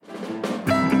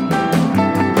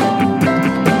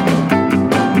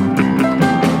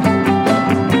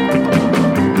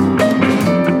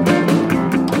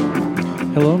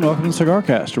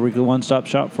CigarCast, a weekly one-stop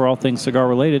shop for all things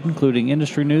cigar-related, including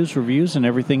industry news, reviews, and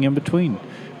everything in between.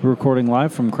 We're recording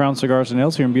live from Crown Cigars and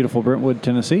Ales here in beautiful Brentwood,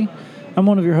 Tennessee. I'm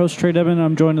one of your hosts, Trae Smokes, and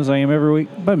I'm joined as I am every week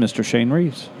by Mr. Shane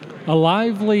Reeves. A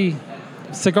lively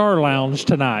cigar lounge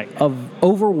tonight.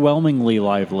 Overwhelmingly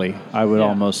lively, I would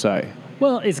almost say.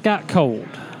 Well, it's got cold.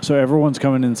 So everyone's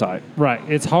coming inside. Right.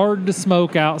 It's hard to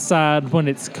smoke outside when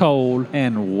it's cold.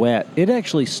 And wet. It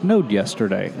actually snowed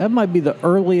yesterday. That might be the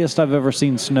earliest I've ever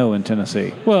seen snow in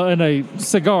Tennessee. Well, in a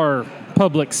cigar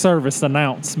public service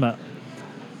announcement,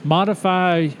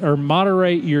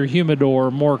 moderate your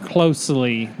humidor more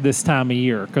closely this time of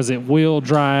year because it will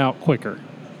dry out quicker.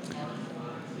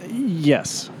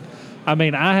 Yes. I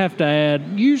mean, I have to add,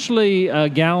 usually a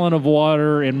gallon of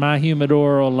water in my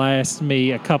humidor will last me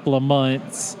a couple of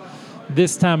months.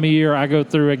 This time of year, I go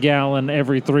through a gallon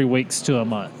every 3 weeks to a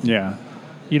month. Yeah.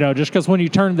 You know, just because when you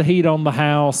turn the heat on the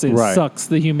house, it sucks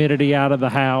the humidity out of the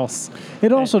house.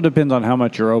 It also depends on how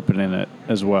much you're opening it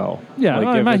as well. Yeah,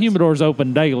 like my humidor's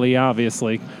open daily,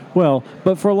 obviously. Well,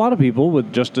 but for a lot of people,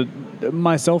 with just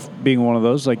myself being one of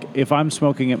those, like if I'm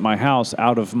smoking at my house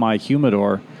out of my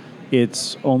humidor,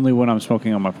 it's only when I'm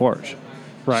smoking on my porch.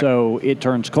 Right. So it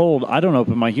turns cold. I don't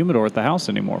open my humidor at the house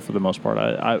anymore for the most part.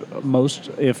 Most,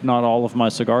 if not all of my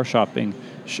cigar smoking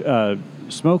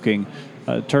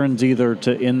turns either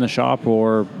to in the shop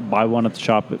or buy one at the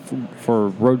shop for a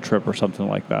road trip or something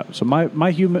like that. So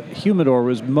my humidor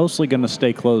was mostly going to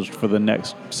stay closed for the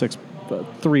next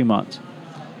 3 months.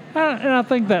 And I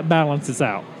think that balances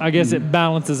out. I guess it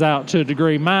balances out to a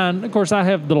degree. Mine, of course, I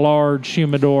have the large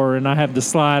humidor and I have the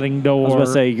sliding door. I was going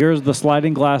to say, the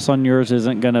sliding glass on yours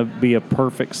isn't going to be a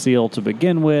perfect seal to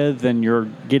begin with, and you're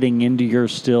getting into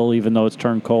yours still, even though it's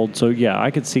turned cold. So, yeah,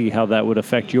 I could see how that would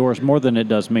affect yours more than it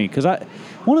does me. Because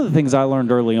one of the things I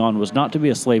learned early on was not to be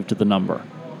a slave to the number.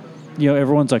 You know,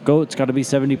 everyone's like, oh, it's got to be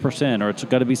 70%, or it's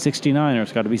got to be 69, or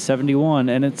it's got to be 71.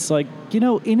 And it's like, you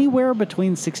know, anywhere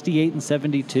between 68 and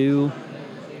 72,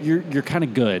 you're kind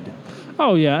of good.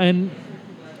 Oh, yeah. And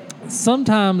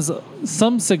sometimes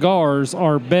some cigars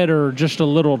are better just a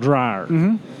little drier.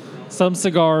 Mm-hmm. Some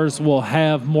cigars will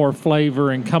have more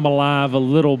flavor and come alive a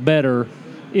little better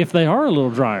if they are a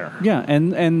little drier. Yeah,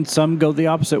 and some go the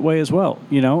opposite way as well.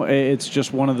 You know, it's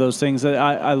just one of those things that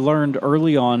I learned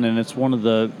early on, and it's one of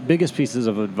the biggest pieces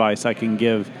of advice I can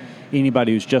give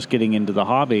anybody who's just getting into the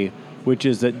hobby, which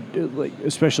is that, like,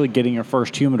 especially getting your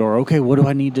first humidor, okay, what do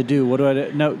I need to do?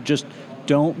 No, just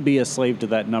don't be a slave to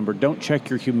that number. Don't check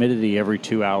your humidity every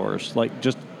 2 hours. Like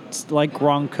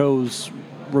Ronco's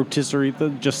rotisserie,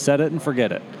 just set it and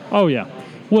forget it. Oh, yeah.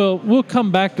 Well, we'll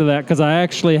come back to that because I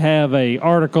actually have an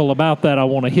article about that I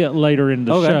want to hit later in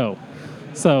the show.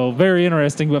 So, very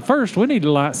interesting. But first, we need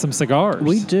to light some cigars.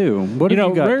 We do. What have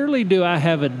you got? Rarely do I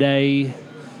have a day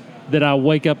that I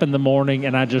wake up in the morning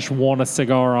and I just want a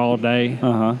cigar all day.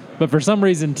 Uh-huh. But for some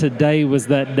reason, today was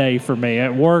that day for me.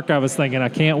 At work, I was thinking, I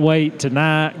can't wait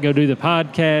tonight, go do the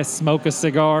podcast, smoke a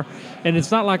cigar. And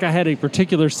it's not like I had a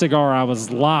particular cigar I was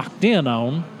locked in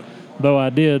on, though I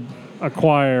did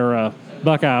acquire a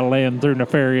Buckeye Land through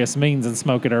nefarious means and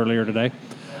smoke it earlier today.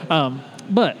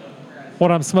 But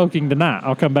what I'm smoking tonight,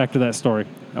 I'll come back to that story.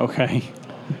 Okay.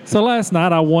 So last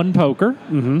night I won poker.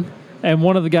 Mm-hmm. And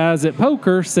one of the guys at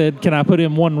poker said, can I put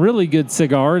in one really good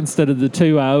cigar instead of the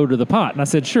two I owe to the pot? And I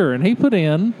said, sure. And he put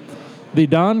in the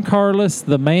Don Carlos,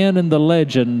 the Man and the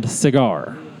Legend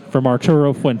cigar from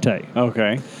Arturo Fuente.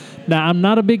 Okay. Now, I'm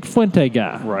not a big Fuente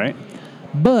guy. Right.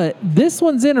 But this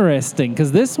one's interesting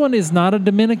because this one is not a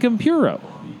Dominican Puro.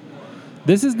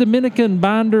 This is Dominican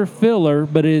binder filler,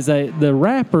 but the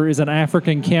wrapper is an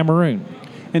African Cameroon.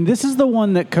 And this is the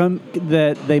one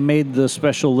that they made the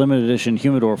special limited edition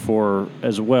humidor for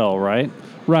as well, right?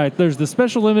 Right. There's the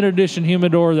special limited edition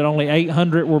humidor that only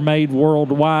 800 were made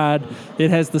worldwide. It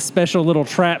has the special little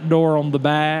trap door on the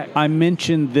back. I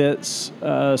mentioned this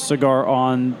cigar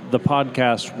on the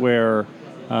podcast where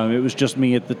it was just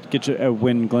me at the kitchen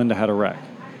when Glenda had a wreck.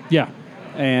 Yeah.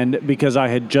 And because I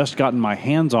had just gotten my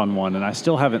hands on one, and I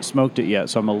still haven't smoked it yet,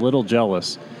 so I'm a little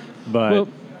jealous. But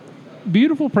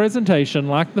beautiful presentation,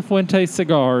 like the Fuente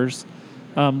cigars.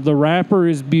 The wrapper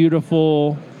is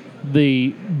beautiful. The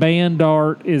band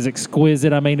art is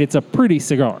exquisite. I mean, it's a pretty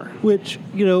cigar. Which,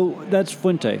 you know, that's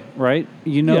Fuente, right?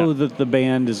 You know that the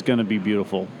band is going to be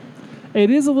beautiful. It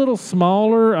is a little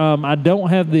smaller. I don't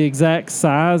have the exact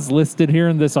size listed here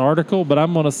in this article, but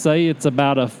I'm going to say it's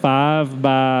about a 5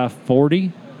 by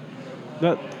 40.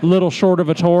 A little short of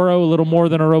a Toro, a little more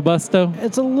than a Robusto.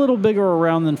 It's a little bigger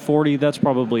around than 40. That's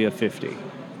probably a 50.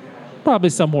 Probably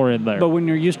somewhere in there. But when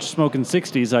you're used to smoking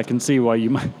 60s, I can see why you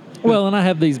might. Well, and I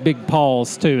have these big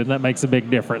paws, too, and that makes a big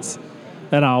difference.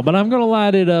 and all. But I'm going to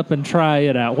light it up and try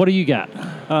it out. What do you got?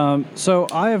 So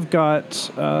I have got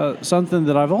something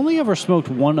that I've only ever smoked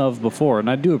one of before, and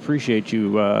I do appreciate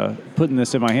you putting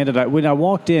this in my hand. And when I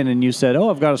walked in and you said, "Oh,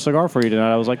 I've got a cigar for you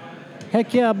tonight," I was like,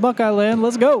 "Heck yeah, Buckeye Land,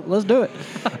 let's go, let's do it."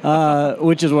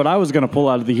 Which is what I was going to pull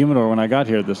out of the humidor when I got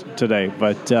here today.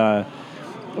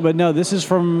 But no, this is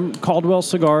from Caldwell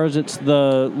Cigars. It's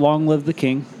the Long Live the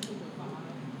King.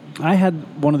 I had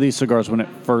one of these cigars when it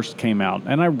first came out,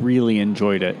 and I really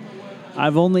enjoyed it.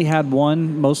 I've only had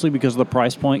one, mostly because of the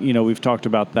price point. You know, we've talked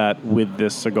about that with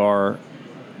this cigar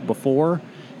before.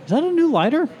 Is that a new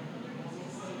lighter?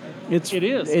 It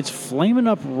is. It's flaming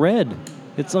up red.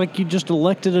 It's like you just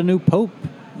elected a new pope.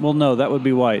 Well, no, that would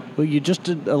be white. Well, you just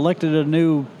elected a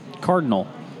new cardinal.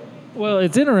 Well,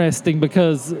 it's interesting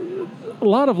because a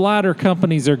lot of lighter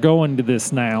companies are going to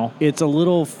this now. It's a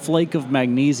little flake of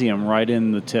magnesium right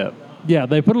in the tip. Yeah,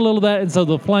 they put a little of that, and so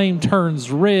the flame turns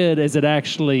red as it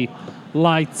actually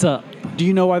lights up. Do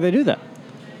you know why they do that?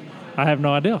 I have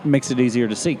no idea. It makes it easier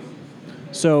to see.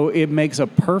 So it makes a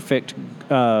perfect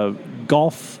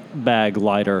golf bag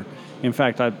lighter. In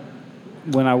fact,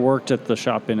 when I worked at the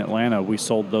shop in Atlanta, we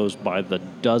sold those by the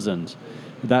dozens.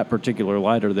 That particular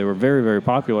lighter, they were very, very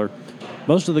popular.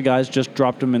 Most of the guys just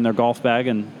dropped them in their golf bag,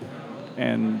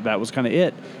 and that was kind of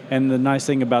it. And the nice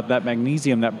thing about that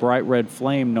magnesium, that bright red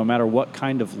flame, no matter what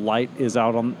kind of light is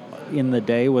out in the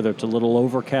day, whether it's a little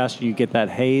overcast, you get that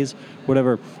haze,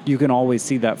 whatever, you can always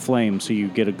see that flame, so you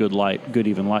get a good light, good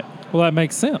even light. Well, that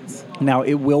makes sense. Now,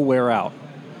 it will wear out.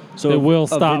 So it will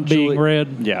stop being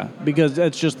red? Yeah, because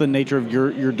that's just the nature of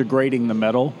you're degrading the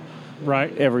metal.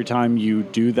 Right. Every time you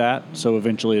do that, so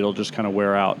eventually it'll just kind of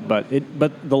wear out. But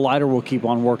the lighter will keep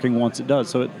on working once it does,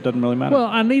 so it doesn't really matter. Well,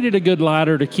 I needed a good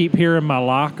lighter to keep here in my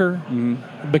locker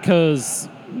because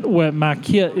my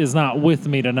kit is not with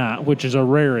me tonight, which is a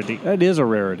rarity. That is a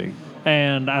rarity.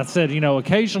 And I said,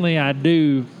 occasionally I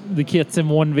do the kits in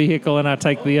one vehicle and I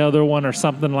take the other one or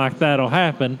something like that will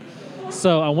happen.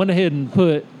 So I went ahead and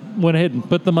put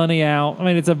the money out. I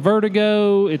mean, it's a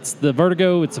Vertigo. It's the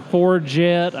Vertigo. It's a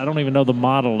 4-jet. I don't even know the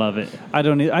model of it. I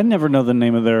never know the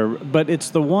name of but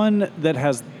it's the one that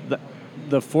has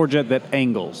the 4-jet that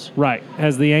angles. Right,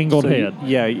 has the angled head.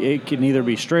 Yeah, it can either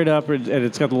be straight up and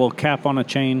it's got the little cap on a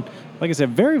chain. Like I said,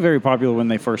 very, very popular when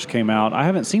they first came out. I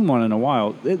haven't seen one in a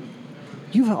while.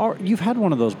 You've had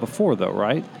one of those before, though,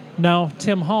 right? No,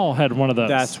 Tim Hall had one of those.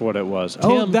 That's what it was.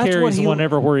 Tim carries one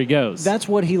everywhere he goes. That's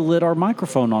what he lit our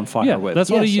microphone on fire with. That's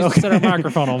what he used to set our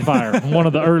microphone on fire. One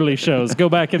of the early shows. Go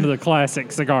back into the classic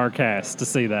CigarCast to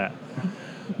see that.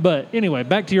 But anyway,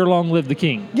 back to your Long Live the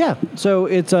King. Yeah. So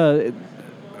it's a...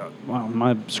 Wow,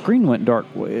 my screen went dark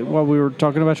while we were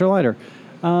talking about your lighter.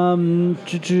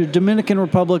 Dominican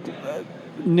Republic,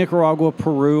 Nicaragua,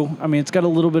 Peru. I mean, it's got a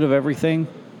little bit of everything.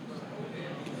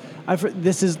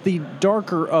 This is the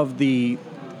darker of the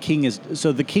King is...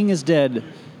 So the King is Dead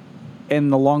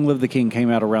and the Long Live the King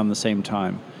came out around the same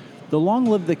time. The Long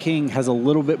Live the King has a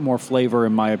little bit more flavor,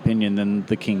 in my opinion, than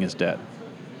the King is Dead.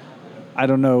 I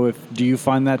don't know do you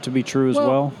find that to be true as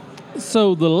well?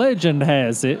 So the legend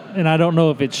has it, and I don't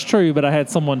know if it's true, but I had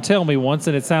someone tell me once,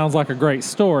 and it sounds like a great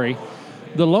story.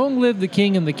 The Long Live the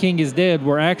King and the King is Dead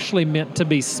were actually meant to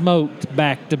be smoked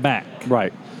back to back.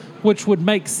 Right. Which would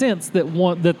make sense that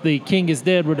the King is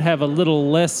Dead would have a little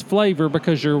less flavor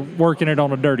because you're working it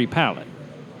on a dirty palate.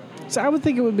 So I would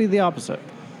think it would be the opposite.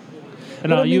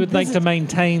 And you would think to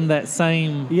maintain that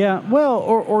same... Yeah, well,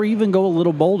 or even go a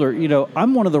little bolder.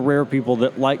 I'm one of the rare people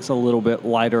that likes a little bit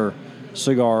lighter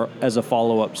cigar as a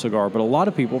follow-up cigar, but a lot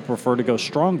of people prefer to go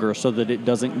stronger so that it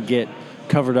doesn't get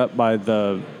covered up by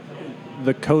the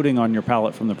coating on your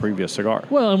palate from the previous cigar.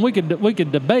 Well, and we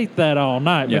could debate that all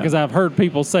night because I've heard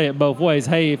people say it both ways.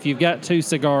 Hey, if you've got two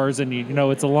cigars and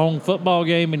it's a long football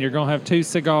game and you're going to have two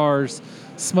cigars,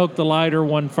 smoke the lighter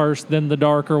one first, then the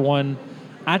darker one.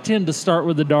 I tend to start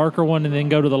with the darker one and then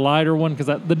go to the lighter one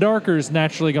because the darker is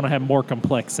naturally going to have more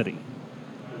complexity.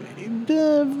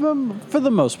 For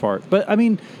the most part. But, I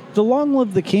mean, the Long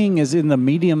Live the King is in the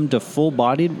medium to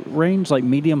full-bodied range, like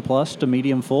medium plus to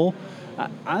medium full.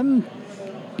 I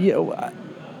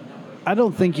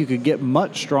don't think you could get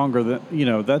much stronger than,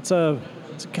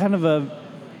 it's kind of a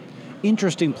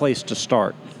interesting place to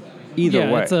start either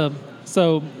way.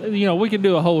 We could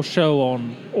do a whole show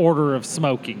on order of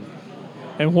smoking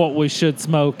and what we should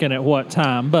smoke and at what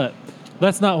time, but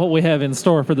that's not what we have in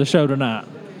store for the show tonight.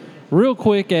 Real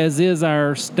quick, as is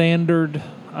our standard,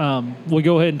 we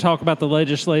go ahead and talk about the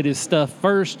legislative stuff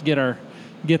first, get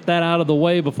that out of the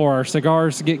way before our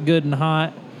cigars get good and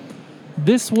hot.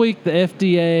 This week, the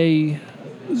FDA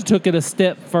took it a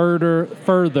step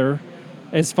further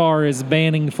as far as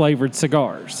banning flavored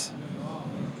cigars.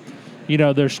 You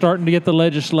know, they're starting to get the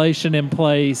legislation in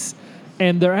place,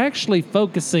 and they're actually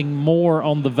focusing more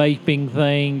on the vaping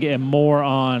thing and more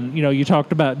on, you know, you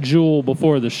talked about Juul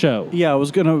before the show. Yeah, I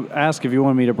was going to ask if you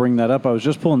wanted me to bring that up. I was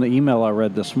just pulling the email I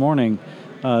read this morning.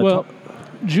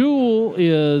 Juul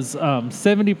is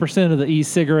 70% of the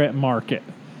e-cigarette market,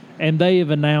 and they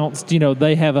have announced, you know,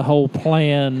 they have a whole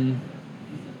plan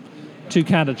to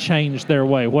kind of change their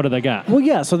way. What do they got? Well,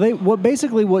 yeah, so what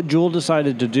Juul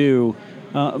decided to do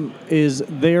is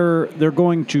they're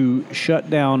going to shut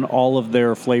down all of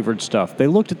their flavored stuff. They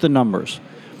looked at the numbers.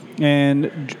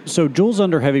 And so Juul's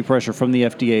under heavy pressure from the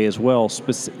FDA as well,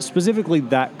 specifically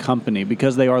that company,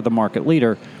 because they are the market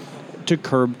leader, to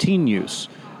curb teen use,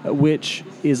 which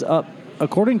is up,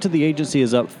 according to the agency,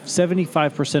 is up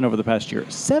 75% over the past year.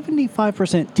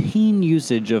 75% teen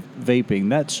usage of vaping.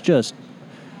 That's just,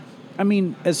 I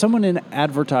mean, as someone in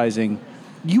advertising,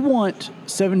 you want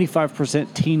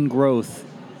 75% teen growth.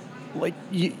 Like,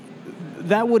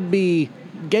 that would be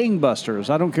gangbusters.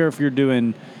 I don't care if you're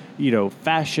doing, you know,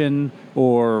 fashion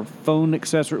or phone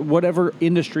accessory, whatever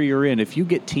industry you're in. If you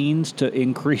get teens to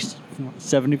increase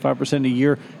 75% a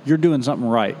year, you're doing something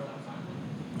right.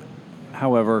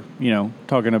 However, you know,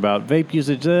 talking about vape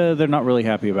usage, they're not really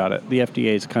happy about it. The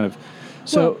FDA is kind of...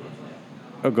 So...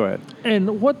 go ahead.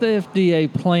 And what the FDA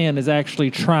plan is actually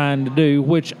trying to do,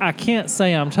 which I can't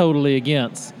say I'm totally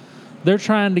against, they're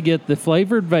trying to get the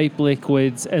flavored vape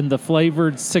liquids and the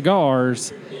flavored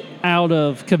cigars out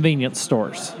of convenience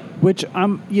stores. Which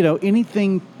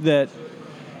anytime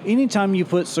you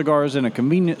put cigars in a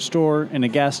convenience store, in a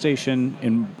gas station,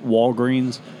 in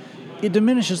Walgreens, it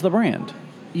diminishes the brand.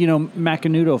 You know,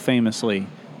 Macanudo famously,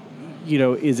 you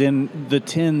know, is in the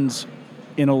tins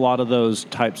in a lot of those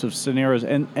types of scenarios,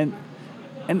 and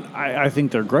I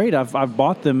think they're great. I've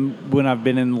bought them when I've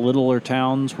been in littler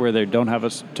towns where they don't have a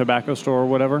tobacco store or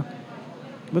whatever.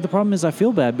 But the problem is I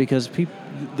feel bad because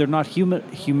they're not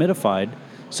humidified,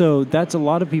 so that's a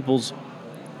lot of people's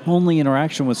only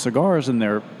interaction with cigars, and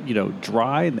they're, you know,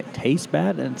 dry and they taste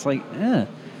bad, and it's like,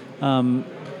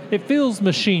 It feels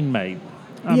machine made.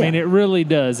 I mean, it really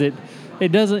does.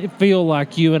 It doesn't feel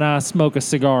like you and I smoke a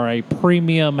cigar, a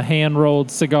premium hand-rolled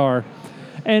cigar.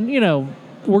 And, you know,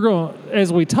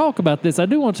 as we talk about this, I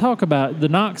do want to talk about the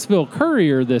Knoxville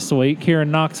Courier this week here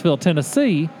in Knoxville,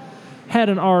 Tennessee, had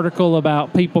an article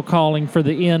about people calling for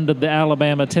the end of the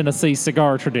Alabama-Tennessee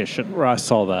cigar tradition. I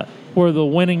saw that. Where the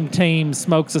winning team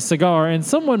smokes a cigar. And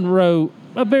someone wrote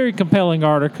a very compelling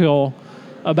article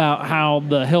about how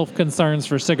the health concerns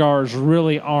for cigars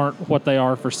really aren't what they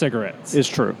are for cigarettes. It's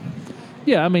true.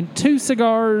 Yeah, I mean, 2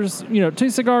 cigars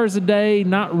a day,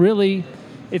 not really.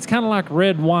 It's kind of like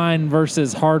red wine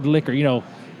versus hard liquor. You know,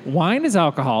 wine is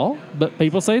alcohol, but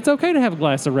people say it's okay to have a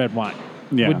glass of red wine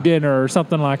with dinner or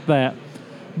something like that.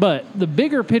 But the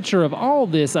bigger picture of all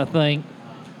this, I think,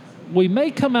 we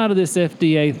may come out of this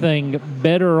FDA thing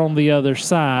better on the other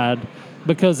side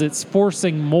because it's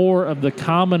forcing more of the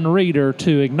common reader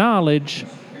to acknowledge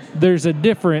there's a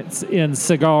difference in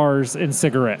cigars and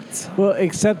cigarettes. Well,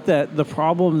 except that the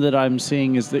problem that I'm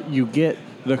seeing is that you get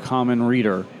the common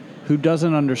reader who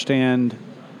doesn't understand,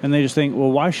 and they just think,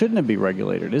 well, why shouldn't it be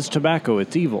regulated? It's tobacco.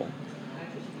 It's evil.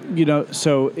 You know,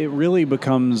 so it really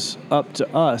becomes up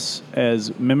to us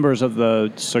as members of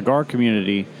the cigar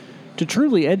community to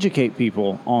truly educate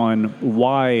people on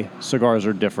why cigars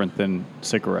are different than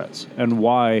cigarettes and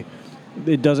why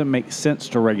it doesn't make sense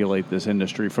to regulate this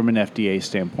industry from an FDA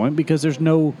standpoint, because the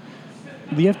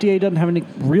FDA doesn't have any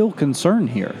real concern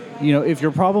here. You know, if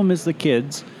your problem is the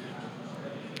kids,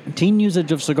 teen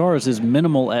usage of cigars is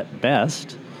minimal at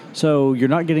best, so you're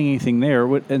not getting anything there.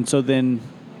 And so then,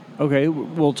 okay,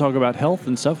 we'll talk about health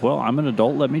and stuff. Well, I'm an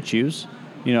adult, let me choose.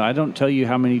 You know, I don't tell you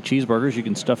how many cheeseburgers you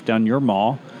can stuff down your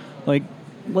maw. Like,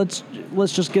 let's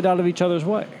just get out of each other's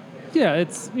way. Yeah,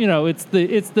 it's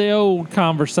the old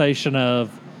conversation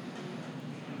of,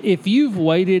 if you've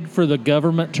waited for the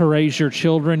government to raise your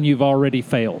children, you've already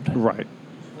failed. Right.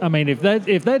 I mean, if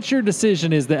that's your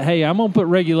decision, is that, hey, I'm going to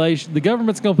put the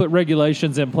government's going to put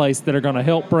regulations in place that are going to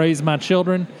help raise my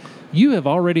children, you have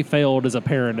already failed as a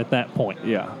parent at that point.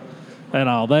 Yeah. And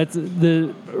all that's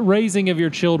the raising of your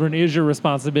children is your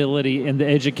responsibility, and the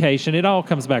education. It all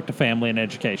comes back to family and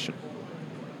education.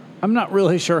 I'm not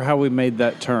really sure how we made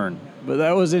that turn, but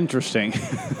that was interesting.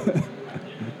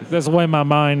 That's the way my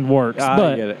mind works.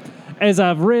 I get it. As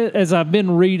I've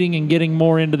been reading and getting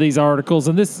more into these articles,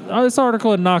 and this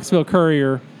article in Knoxville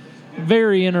Courier,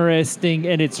 very interesting,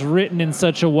 and it's written in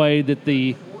such a way that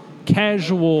the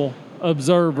casual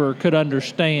observer could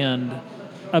understand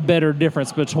a better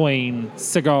difference between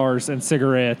cigars and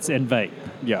cigarettes and vape.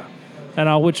 Yeah.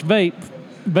 And which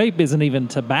vape isn't even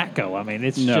tobacco. I mean,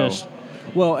 it's just...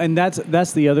 Well, and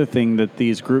that's the other thing that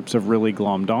these groups have really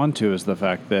glommed onto is the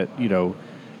fact that,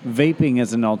 vaping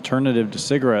as an alternative to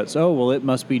cigarettes, oh, well, it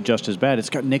must be just as bad. It's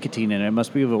got nicotine in it. It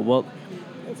must be... Well,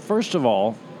 first of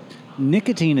all,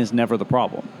 nicotine is never the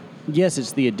problem. Yes,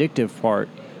 it's the addictive part,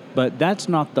 but that's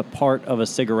not the part of a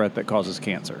cigarette that causes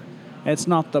cancer. It's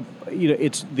not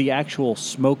it's the actual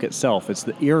smoke itself. It's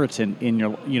the irritant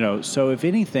in your, so if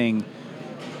anything,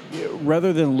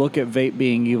 rather than look at vape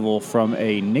being evil from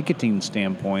a nicotine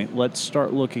standpoint, let's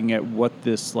start looking at what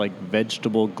this like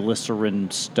vegetable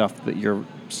glycerin stuff that you're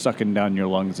sucking down your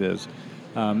lungs is.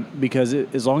 Because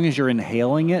as long as you're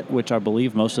inhaling it, which I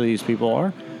believe most of these people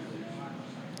are,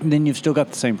 then you've still got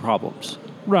the same problems.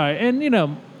 Right.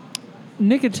 And,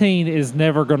 nicotine is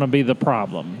never going to be the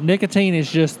problem. Nicotine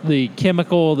is just the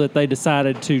chemical that they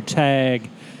decided to tag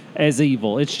as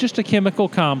evil. It's just a chemical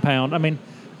compound. I mean,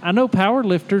 I know power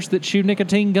lifters that chew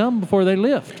nicotine gum before they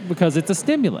lift because it's a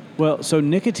stimulant. Well, so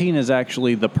nicotine is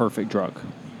actually the perfect drug.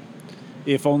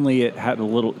 If only it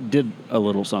did a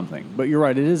little something. But you're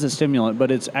right, it is a stimulant,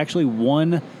 but it's actually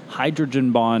one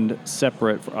hydrogen bond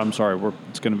separate.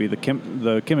 It's going to be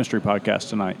the chemistry podcast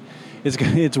tonight.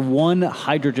 It's one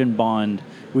hydrogen bond,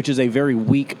 which is a very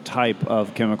weak type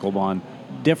of chemical bond,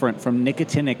 different from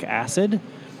nicotinic acid,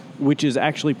 which is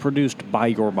actually produced by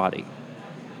your body.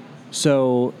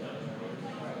 So,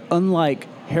 unlike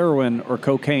heroin or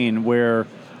cocaine, where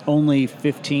only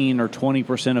 15 or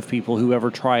 20% of people who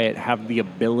ever try it have the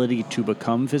ability to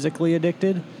become physically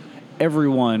addicted,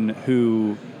 everyone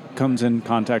who comes in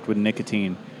contact with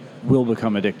nicotine will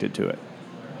become addicted to it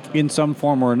in some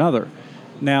form or another.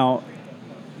 Now,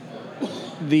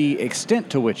 the extent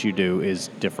to which you do is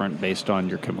different based on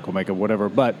your chemical makeup, whatever.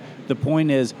 But the point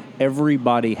is,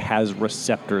 everybody has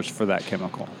receptors for that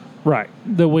chemical. Right.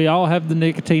 That we all have the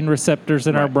nicotine receptors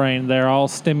in our brain. They're all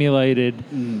stimulated.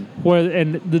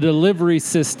 And the delivery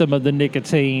system of the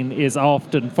nicotine is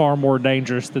often far more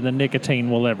dangerous than the nicotine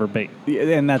will ever be.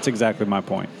 And that's exactly my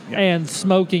point. Yeah. And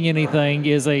smoking anything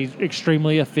is a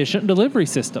extremely efficient delivery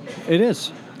system. It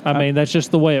is. I mean, that's just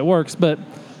the way it works. But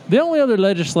the only other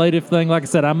legislative thing, like I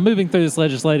said, I'm moving through this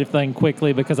legislative thing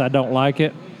quickly because I don't like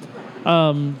it.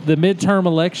 The midterm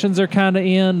elections are kind of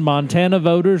in. Montana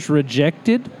voters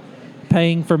rejected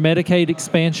paying for Medicaid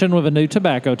expansion with a new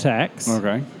tobacco tax.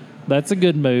 Okay. That's a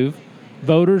good move.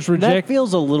 Voters reject... That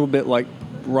feels a little bit like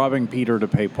robbing Peter to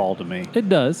pay Paul to me. It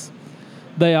does.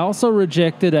 They also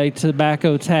rejected a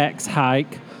tobacco tax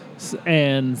hike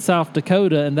in South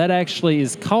Dakota, and that actually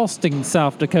is costing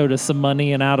South Dakota some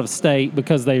money in out-of-state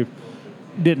because they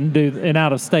didn't do an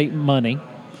out-of-state money.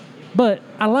 But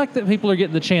I like that people are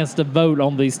getting the chance to vote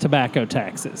on these tobacco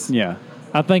taxes. Yeah.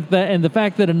 I think that, and the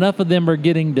fact that enough of them are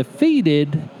getting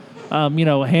defeated,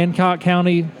 Hancock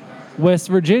County, West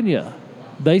Virginia,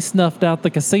 they snuffed out the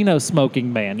casino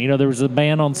smoking ban. There was a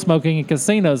ban on smoking in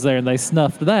casinos there, and they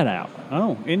snuffed that out.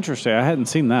 Oh, interesting. I hadn't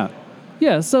seen that.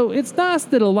 Yeah, so it's nice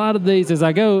that a lot of these, as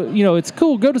I go, it's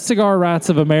cool. Go to Cigar Rights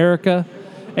of America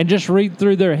and just read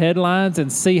through their headlines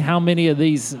and see how many of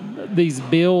these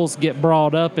bills get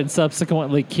brought up and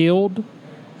subsequently killed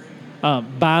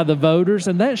by the voters,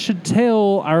 and that should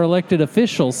tell our elected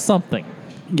officials something.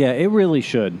 Yeah, it really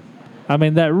should. I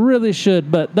mean, that really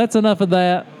should, but that's enough of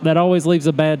that. That always leaves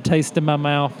a bad taste in my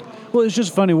mouth. Well, it's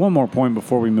just funny. One more point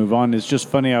before we move on. It's just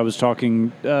funny. I was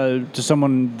talking to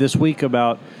someone this week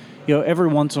about, every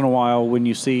once in a while when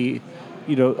you see,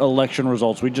 election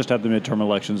results, we just had the midterm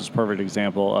elections as a perfect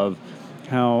example of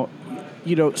how,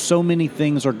 so many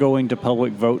things are going to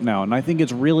public vote now. And I think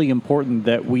it's really important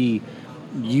that we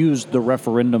use the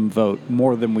referendum vote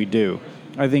more than we do.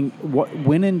 I think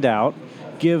when in doubt,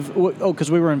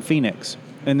 because we were in Phoenix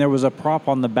and there was a prop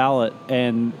on the ballot,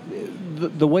 and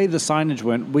the way the signage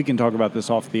went, we can talk about this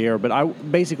off the air, but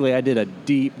I did a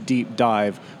deep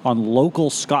dive on local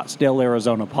Scottsdale,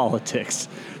 Arizona politics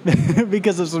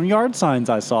because of some yard signs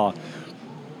I saw.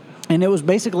 And it was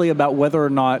basically about whether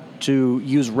or not to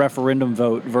use referendum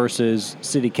vote versus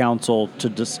city council to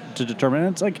determine.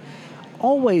 And it's like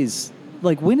always,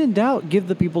 like when in doubt, give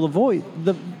the people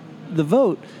the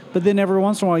vote. But then every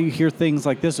once in a while you hear things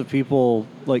like this of people,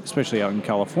 like especially out in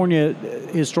California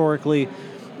historically,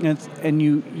 and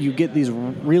you get these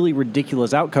really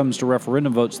ridiculous outcomes to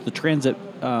referendum votes. The transit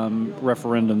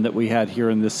referendum that we had here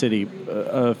in this city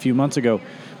a few months ago.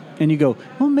 And you go,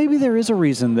 well, maybe there is a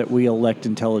reason that we elect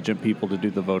intelligent people to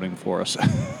do the voting for us.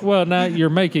 Well, now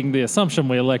you're making the assumption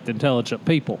we elect intelligent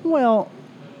people. Well,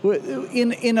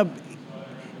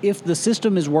 if the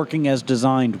system is working as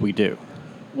designed, we do.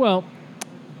 Well,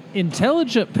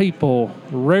 intelligent people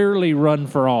rarely run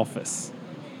for office.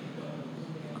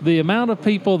 The amount of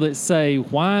people that say,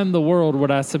 why in the world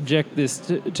would I subject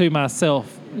myself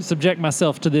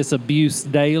to this abuse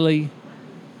daily,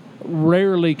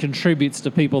 rarely contributes to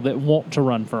people that want to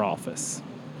run for office.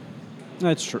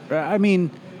 That's true. I mean,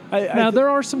 there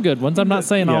are some good ones. I'm not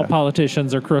saying all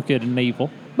politicians are crooked and evil.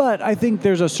 But I think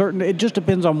there's it just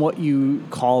depends on what you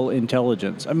call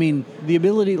intelligence. I mean, the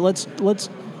ability, let's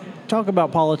talk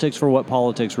about politics for what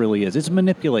politics really is. It's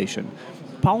manipulation.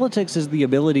 Politics is the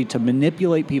ability to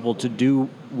manipulate people to do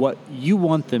what you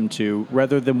want them to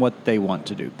rather than what they want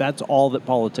to do. That's all that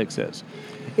politics is.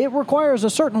 It requires a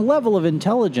certain level of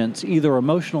intelligence, either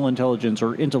emotional intelligence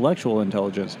or intellectual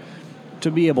intelligence,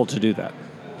 to be able to do that.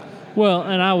 Well,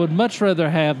 and I would much rather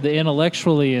have the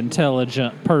intellectually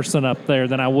intelligent person up there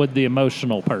than I would the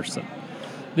emotional person.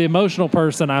 The emotional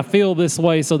person, I feel this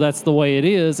way, so that's the way it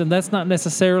is, and that's not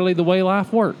necessarily the way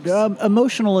life works.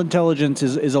 Emotional intelligence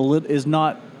is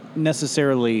not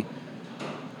necessarily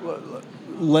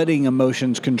letting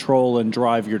emotions control and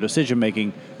drive your decision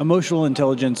making. Emotional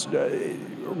intelligence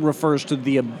refers to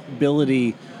the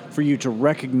ability for you to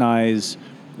recognize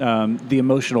the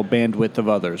emotional bandwidth of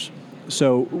others.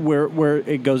 So where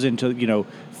it goes into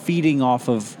feeding off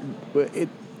of it.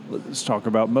 Let's talk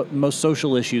about most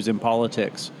social issues in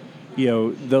politics.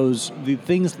 The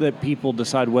things that people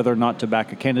decide whether or not to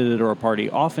back a candidate or a party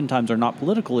oftentimes are not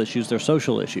political issues, they're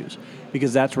social issues,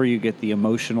 because that's where you get the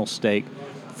emotional stake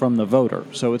from the voter.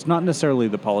 So it's not necessarily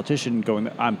the politician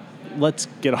going, let's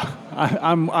get off.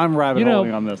 I'm rabbit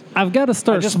holing on this. I've got to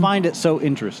start. I just find it so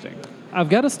interesting. I've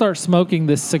got to start smoking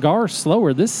this cigar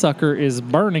slower. This sucker is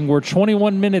burning. We're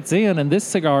 21 minutes in, and this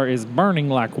cigar is burning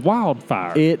like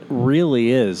wildfire. It really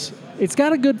is. It's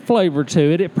got a good flavor to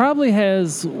it. It probably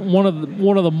has one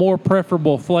of the more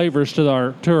preferable flavors to the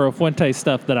Arturo Fuente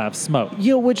stuff that I've smoked.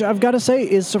 Which I've got to say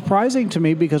is surprising to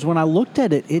me because when I looked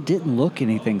at it, it didn't look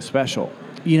anything special.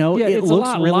 It looks a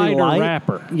lot really lighter light.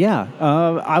 wrapper. Yeah,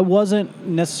 I wasn't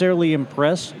necessarily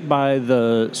impressed by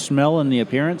the smell and the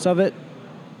appearance of it.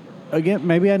 Again,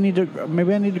 maybe I need to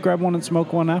grab one and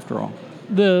smoke one after all.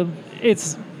 The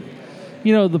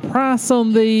price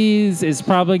on these is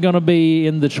probably going to be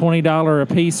in the $20 a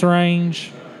piece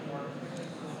range.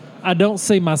 I don't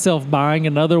see myself buying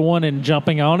another one and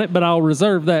jumping on it, but I'll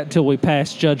reserve that till we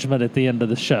pass judgment at the end of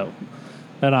the show,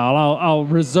 and I'll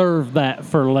reserve that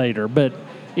for later. But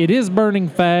it is burning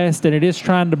fast, and it is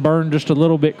trying to burn just a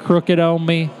little bit crooked on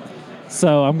me,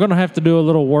 so I'm going to have to do a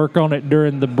little work on it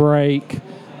during the break.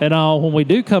 And when we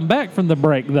do come back from the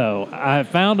break, though, I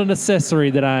found an accessory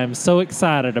that I am so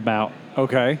excited about.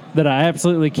 Okay. That I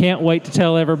absolutely can't wait to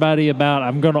tell everybody about.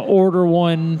 I'm going to order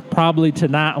one probably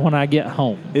tonight when I get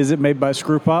home. Is it made by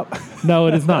Screw Pop? No,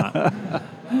 it is not.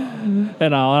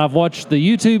 And I've watched the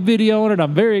YouTube video on it.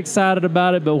 I'm very excited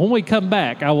about it. But when we come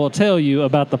back, I will tell you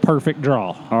about the perfect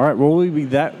draw. All right. Well, we'll be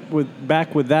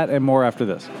back with that and more after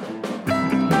this.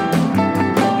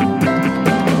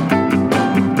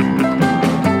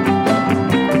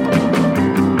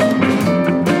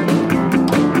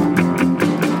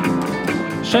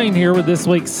 Shane here with this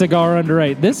week's Cigar Under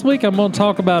 8. This week I'm going to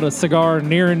talk about a cigar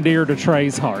near and dear to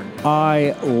Trae's heart.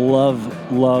 I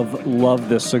love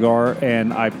this cigar,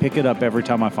 and I pick it up every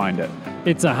time I find it.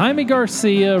 It's a Jaime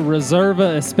Garcia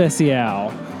Reserva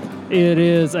Especial. It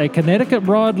is a Connecticut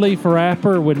broadleaf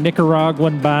wrapper with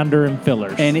Nicaraguan binder and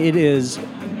fillers. And it is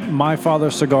my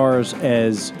father's cigars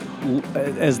as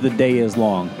the day is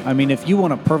long. I mean, if you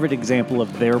want a perfect example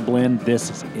of their blend, this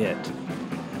is it.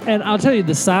 And I'll tell you,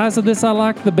 the size of this I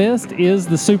like the best is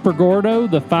the Super Gordo,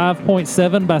 the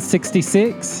 5.7 by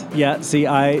 66. Yeah, see,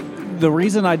 the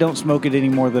reason I don't smoke it any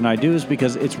more than I do is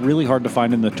because it's really hard to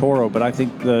find in the Toro, but I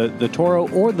think the Toro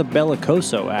or the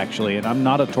Bellicoso, actually, and I'm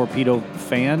not a Torpedo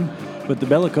fan, but the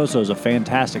Bellicoso is a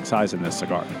fantastic size in this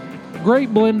cigar.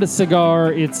 Great blend of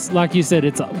cigar. It's, like you said,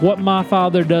 it's what my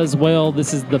father does well.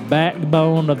 This is the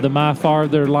backbone of the My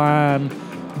Father line.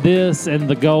 This and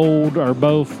the Gold are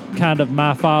both kind of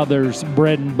my father's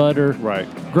bread and butter. Right.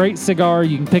 Great cigar.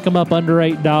 You can pick them up under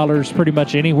 $8 pretty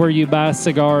much anywhere you buy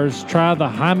cigars. Try the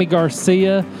Jaime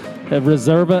Garcia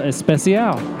Reserva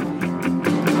Especial.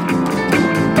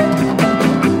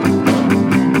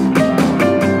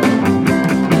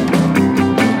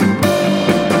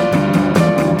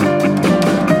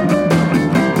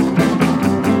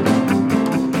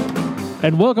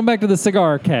 And welcome back to the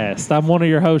CigarCast. I'm one of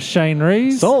your hosts, Shane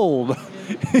Reeves. Sold.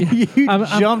 You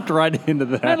jumped right into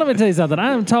that. And let me tell you something.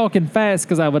 I am talking fast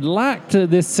because I would like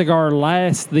this cigar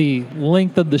last the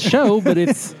length of the show, but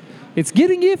it's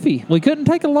getting iffy. We couldn't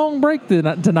take a long break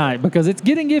tonight because it's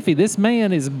getting iffy. This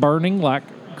man is burning like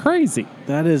crazy.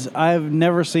 That is, I've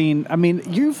never seen. I mean,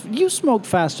 you smoke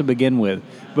fast to begin with,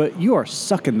 but you are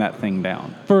sucking that thing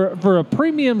down. For a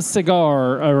premium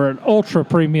cigar or an ultra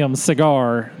premium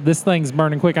cigar, this thing's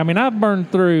burning quick. I mean, I've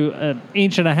burned through 1.5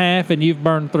 inches, and you've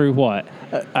burned through what?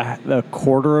 A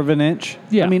quarter of an inch.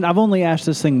 Yeah. I mean, I've only ashed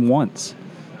this thing once.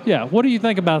 Yeah. What do you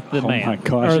think about the man? Oh my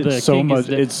gosh, Or the it's so king much.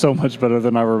 It's so much better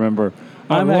than I remember.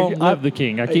 I love the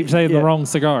king. I keep saying the wrong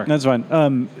cigar. That's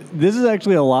fine. This is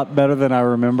actually a lot better than I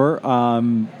remember.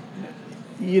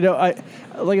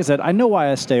 Like I said, I know why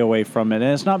I stay away from it,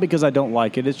 and it's not because I don't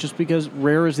like it. It's just because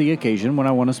rare is the occasion when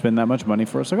I want to spend that much money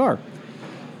for a cigar.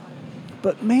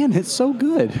 But man, it's so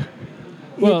good.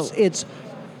 Well, it's.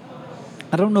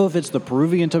 I don't know if it's the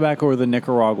Peruvian tobacco or the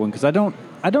Nicaraguan, because I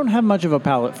don't have much of a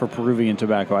palate for Peruvian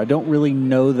tobacco. I don't really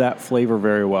know that flavor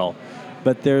very well.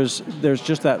 But there's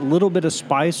just that little bit of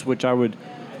spice, which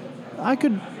I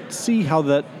could see how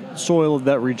that soil of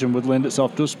that region would lend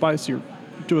itself to a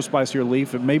spicier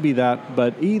leaf. It may be that,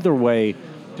 but either way,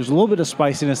 there's a little bit of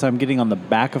spiciness I'm getting on the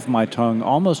back of my tongue,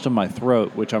 almost to my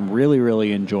throat, which I'm really,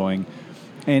 really enjoying.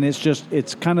 And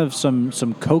it's kind of some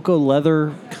cocoa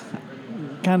leather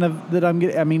kind of that I'm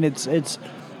getting. I mean,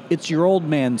 it's your old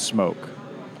man smoke.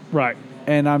 Right.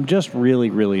 And I'm just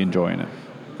really, really enjoying it.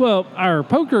 Well, our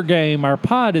poker game, our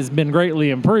pod has been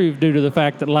greatly improved due to the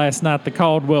fact that last night the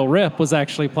Caldwell rep was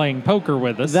actually playing poker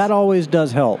with us. That always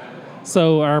does help.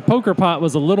 So our poker pot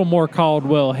was a little more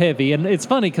Caldwell heavy. And it's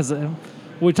funny because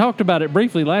we talked about it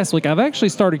briefly last week. I've actually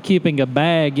started keeping a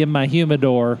bag in my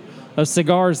humidor of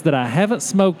cigars that I haven't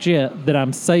smoked yet that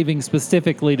I'm saving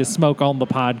specifically to smoke on the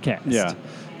podcast. Yeah.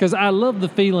 Because I love the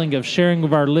feeling of sharing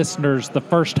with our listeners the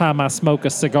first time I smoke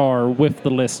a cigar with the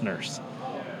listeners.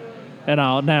 And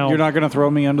You're not going to throw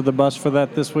me under the bus for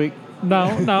that this week? No.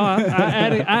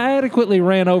 I adequately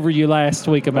ran over you last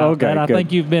week about that. I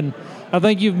think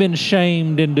you've been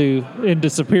shamed into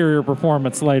superior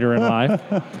performance later in life.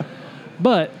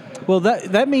 But well,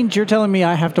 that means you're telling me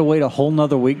I have to wait a whole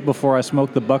nother week before I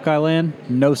smoke the Buckeye Land?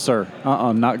 No, sir.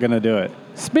 I'm not going to do it.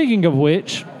 Speaking of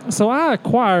which, so I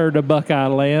acquired a Buckeye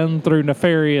Land through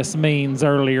nefarious means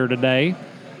earlier today.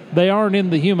 They aren't in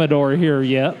the humidor here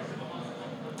yet.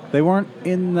 They weren't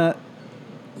in the...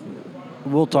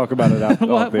 We'll talk about it after.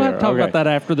 We'll talk about that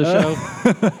after the show.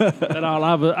 And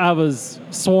I was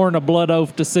sworn a blood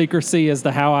oath to secrecy as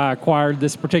to how I acquired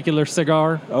this particular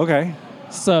cigar. Okay.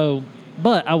 So,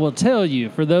 but I will tell you,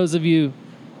 for those of you,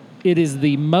 it is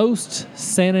the most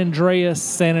San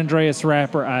Andreas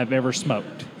wrapper I've ever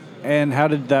smoked. And how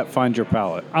did that find your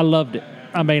palate? I loved it.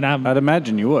 I mean, I'd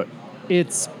imagine you would.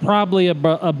 It's probably a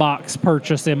box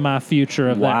purchase in my future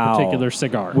of that particular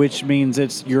cigar. Which means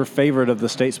it's your favorite of the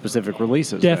state-specific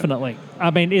releases. Definitely. Then.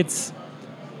 I mean, it's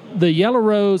the Yellow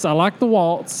Rose. I like the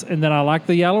Waltz, and then I like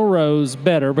the Yellow Rose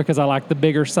better because I like the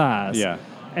bigger size. Yeah.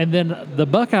 And then the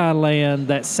Buckeye Land,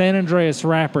 that San Andreas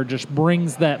wrapper just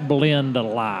brings that blend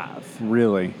alive.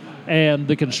 Really? And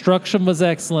the construction was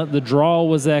excellent. The draw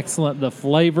was excellent. The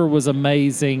flavor was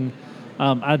amazing.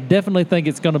 I definitely think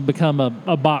it's going to become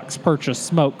a box purchase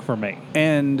smoke for me.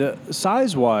 And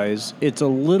size-wise, it's a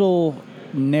little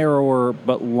narrower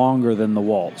but longer than the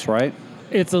Waltz, right?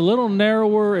 It's a little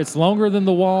narrower. It's longer than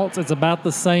the Waltz. It's about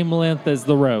the same length as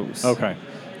the Rose. Okay.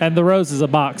 And the Rose is a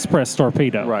box press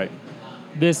torpedo. Right.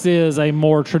 This is a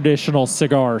more traditional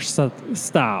cigar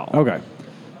style. Okay.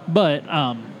 But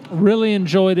really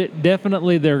enjoyed it.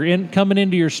 Definitely, they're coming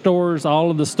into your stores.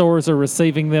 All of the stores are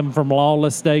receiving them from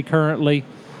Lawless Day currently.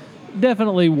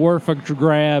 Definitely worth a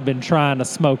grab and trying to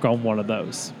smoke on one of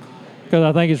those because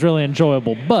I think it's really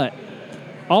enjoyable. But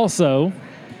also,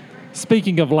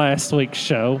 speaking of last week's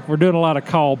show, we're doing a lot of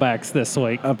callbacks this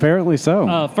week. Apparently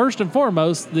so. First and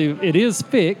foremost, it is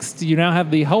fixed. You now have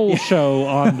the whole show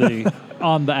on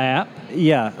the app.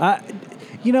 Yeah.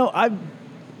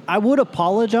 I would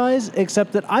apologize,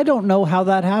 except that I don't know how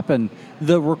that happened.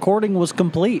 The recording was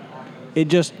complete.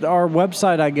 Our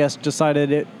website, I guess,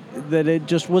 decided that it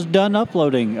just was done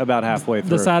uploading about halfway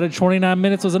through. Decided 29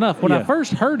 minutes was enough. When I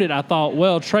first heard it, I thought,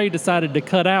 well, Trae decided to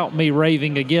cut out me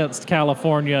raving against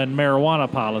California and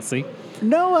marijuana policy.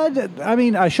 No, I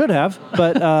mean, I should have,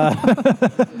 but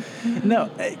no,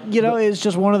 it's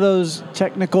just one of those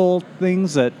technical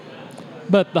things that...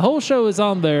 But the whole show is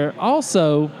on there.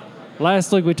 Also...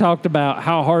 Last week we talked about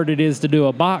how hard it is to do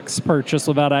a box purchase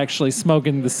without actually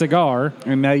smoking the cigar.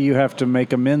 And now you have to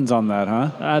make amends on that,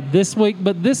 huh? This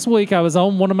week I was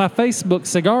on one of my Facebook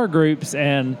cigar groups,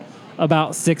 and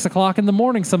about 6 o'clock in the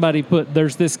morning somebody put,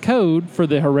 there's this code for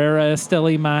the Herrera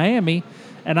Esteli Miami,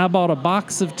 and I bought a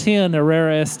box of 10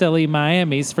 Herrera Esteli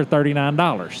Miamis for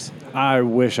 $39. I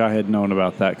wish I had known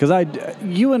about that, because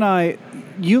you and I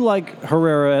you like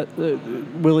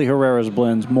Willie Herrera's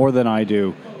blends more than I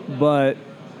do, but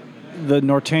the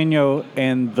Norteño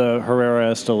and the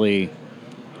Herrera Esteli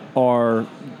are,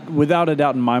 without a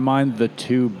doubt in my mind, the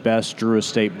two best Drew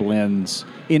Estate blends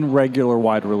in regular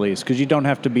wide release, because you don't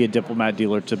have to be a diplomat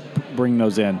dealer to bring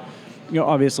those in.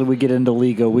 Obviously we get into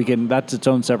Liga, that's its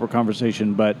own separate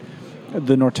conversation, but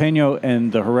the Norteño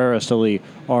and the Herrera Esteli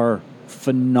are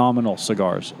phenomenal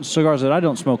cigars that I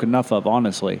don't smoke enough of,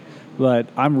 honestly, but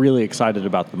I'm really excited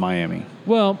about the Miami.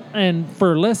 Well, and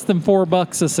for less than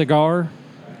 $4 a cigar,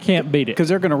 can't beat it. Because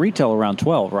they're going to retail around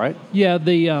 12, right? Yeah,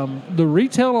 the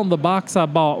retail on the box I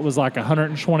bought was like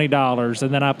 $120,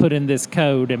 and then I put in this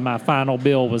code, and my final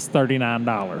bill was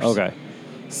 $39. Okay.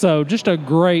 So just a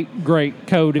great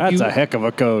code. That's a heck of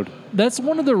a code. That's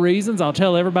one of the reasons I'll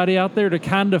tell everybody out there to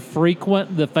kind of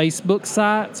frequent the Facebook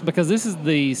sites, because this is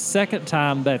the second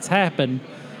time that's happened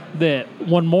that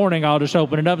one morning I'll just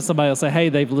open it up and somebody will say, hey,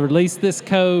 they've released this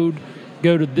code.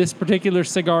 Go to this particular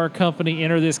cigar company,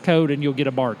 enter this code, and you'll get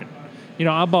a bargain.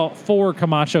 I bought 4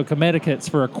 Camacho Connecticut's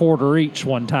for $0.25 each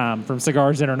one time from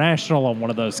Cigars International on one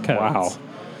of those codes. Wow.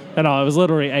 And it was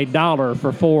literally $1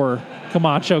 for 4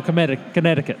 Camacho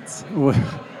Connecticut's.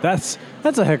 That's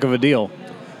a heck of a deal.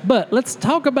 But let's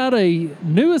talk about a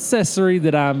new accessory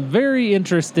that I'm very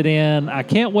interested in. I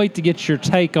can't wait to get your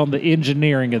take on the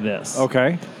engineering of this.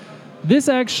 Okay. This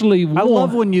actually I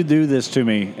love when you do this to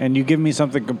me and you give me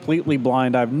something completely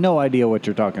blind. I have no idea what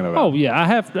you're talking about. Oh, yeah. I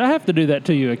have to do that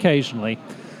to you occasionally.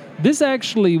 This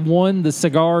actually won the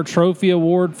Cigar Trophy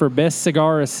Award for Best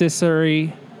Cigar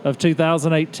Accessory of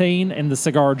 2018 in the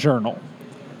Cigar Journal.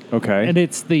 Okay. And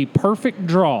it's the Perfect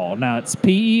Draw. Now, it's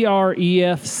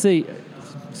P-E-R-F-E-C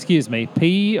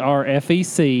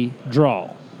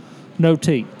Draw. No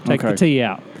T. Take the T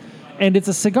out. And it's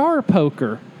a cigar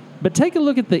poker. But take a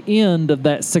look at the end of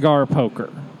that cigar poker.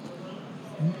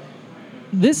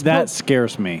 That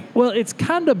scares me. Well, it's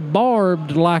kind of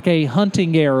barbed like a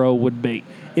hunting arrow would be.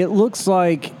 It looks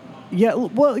like, it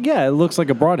looks like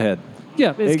a broadhead.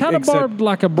 Yeah, it's kind of barbed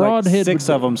like a broadhead. Like 6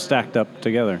 of them stacked up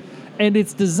together. And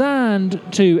it's designed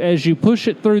to, as you push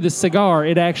it through the cigar,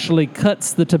 it actually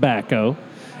cuts the tobacco.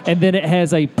 And then it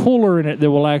has a puller in it that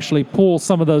will actually pull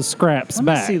some of those scraps back.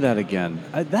 Let me see that again.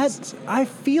 I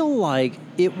feel like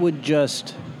it would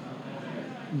just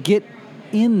get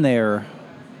in there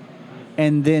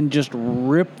and then just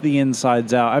rip the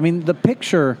insides out. I mean, the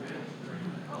picture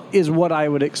is what I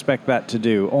would expect that to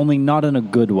do, only not in a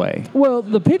good way. Well,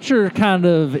 the picture kind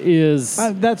of is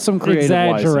that's some creative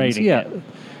exaggerating. Yeah.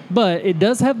 But it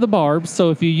does have the barbs, so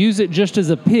if you use it just as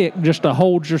a pick, just to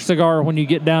hold your cigar when you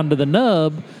get down to the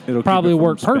nub, it'll probably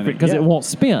work perfect because it won't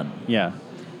spin. Yeah.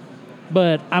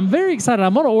 But I'm very excited.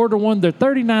 I'm going to order one. They're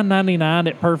 $39.99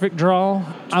 at Perfect Draw.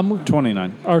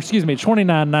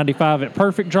 $29.95 at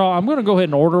Perfect Draw. I'm going to go ahead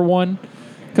and order one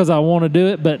because I want to do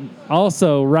it. But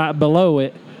also right below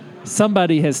it,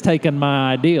 somebody has taken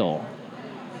my ideal.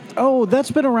 Oh,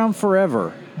 that's been around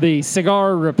forever. The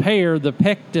cigar repair, the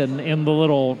pectin in the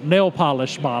little nail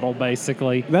polish bottle,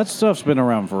 basically. That stuff's been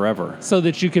around forever. So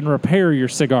that you can repair your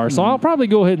cigar. So I'll probably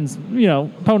go ahead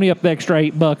and, pony up the extra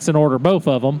 $8 and order both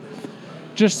of them.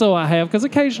 Just so I have, because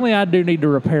occasionally I do need to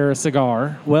repair a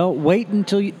cigar. Well, wait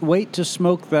to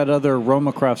smoke that other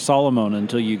Romacraft Solomon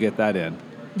until you get that in.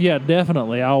 Yeah,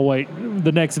 definitely. I'll wait.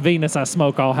 The next Venus I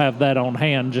smoke, I'll have that on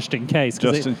hand just in case.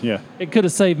 It could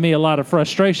have saved me a lot of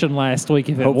frustration last week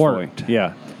if it worked.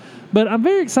 Yeah. But I'm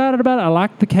very excited about it. I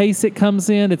like the case it comes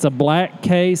in. It's a black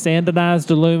case,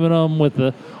 anodized aluminum with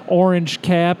the orange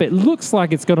cap. It looks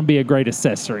like it's going to be a great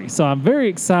accessory. So I'm very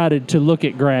excited to look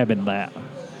at grabbing that.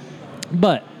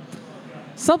 But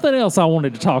something else I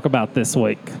wanted to talk about this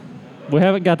week. We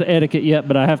haven't got to etiquette yet,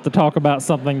 but I have to talk about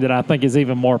something that I think is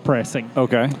even more pressing.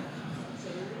 Okay.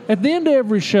 At the end of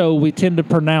every show, we tend to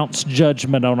pronounce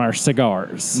judgment on our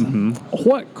cigars. Mm-hmm.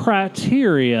 What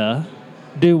criteria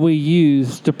do we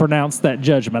use to pronounce that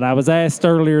judgment? I was asked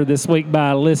earlier this week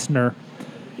by a listener,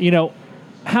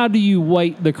 how do you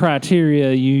weight the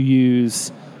criteria you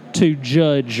use to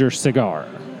judge your cigar?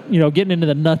 Getting into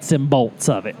the nuts and bolts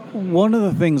of it. One of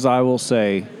the things I will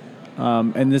say,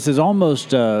 and this is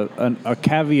almost a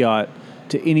caveat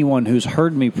to anyone who's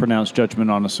heard me pronounce judgment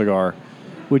on a cigar,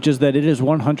 which is that it is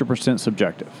 100%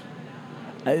 subjective.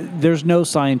 There's no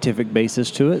scientific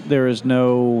basis to it. There is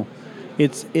no...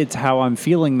 It's how I'm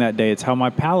feeling that day. It's how my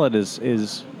palate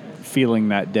is feeling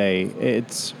that day.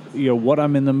 It's what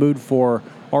I'm in the mood for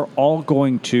are all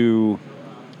going to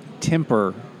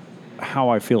temper how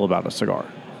I feel about a cigar.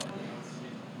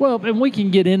 Well, and we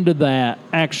can get into that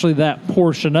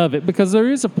portion of it, because there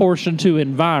is a portion to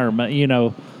environment.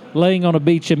 laying on a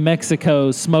beach in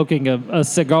Mexico smoking a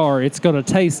cigar, it's going to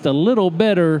taste a little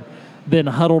better than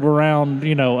huddled around,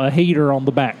 a heater on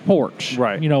the back porch,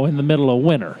 Right. In the middle of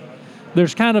winter.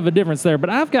 There's kind of a difference there, but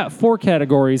I've got 4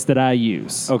 categories that I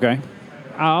use. Okay.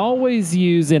 I always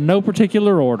use, in no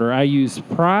particular order, I use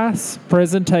price,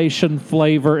 presentation,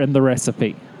 flavor, and the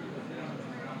recipe.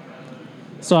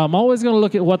 So I'm always going to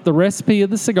look at what the recipe of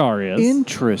the cigar is.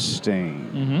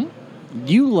 Interesting. Mm-hmm.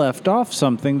 You left off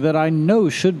something that I know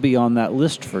should be on that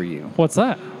list for you. What's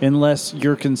that? Unless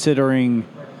you're considering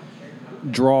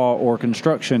draw or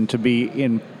construction to be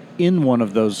in one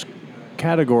of those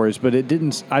categories, but it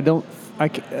didn't.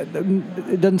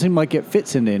 It doesn't seem like it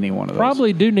fits into any one of those.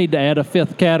 Probably do need to add a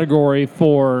 5th category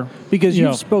for because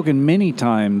you've spoken many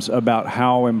times about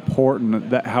how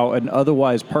important how an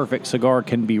otherwise perfect cigar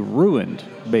can be ruined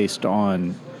based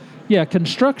on. Yeah,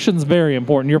 construction's very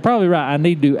important. You're probably right. I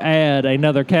need to add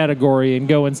another category and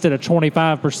go instead of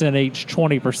 25% each,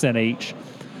 20% each.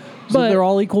 So but they're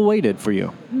all equal weighted for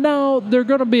you. No, they're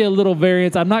going to be a little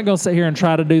variance. I'm not going to sit here and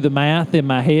try to do the math in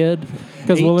my head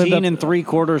because 18 we'll end up, and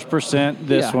 3/4%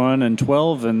 this one, and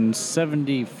 12 and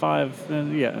 75.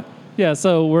 Yeah. Yeah,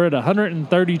 so we're at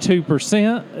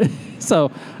 132%. So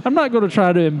I'm not going to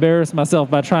try to embarrass myself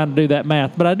by trying to do that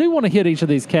math, but I do want to hit each of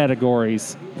these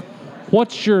categories.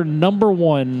 What's your number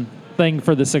one thing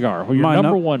for the cigar? Well, My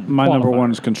number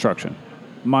one is construction.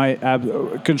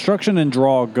 Construction and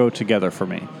draw go together for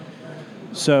me.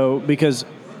 So, because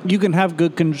you can have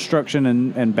good construction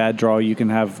and bad draw, you can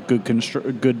have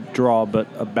good draw but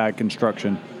a bad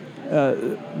construction.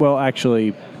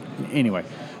 Anyway.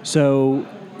 So,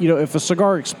 if a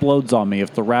cigar explodes on me,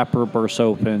 if the wrapper bursts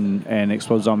open and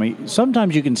explodes on me,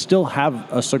 sometimes you can still have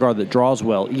a cigar that draws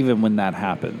well even when that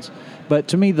happens. But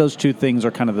to me, those two things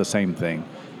are kind of the same thing.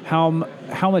 How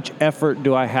much effort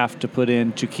do I have to put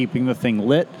into keeping the thing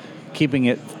lit, keeping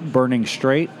it burning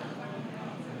straight,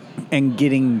 and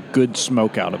getting good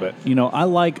smoke out of it? I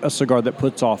like a cigar that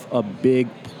puts off a big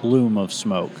plume of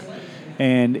smoke.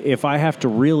 And if I have to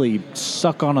really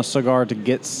suck on a cigar to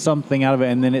get something out of it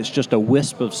and then it's just a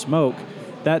wisp of smoke,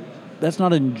 that's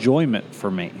not enjoyment for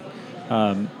me.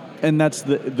 And that's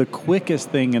the quickest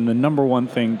thing and the number one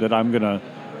thing that I'm going to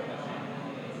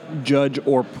judge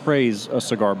or praise a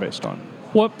cigar based on.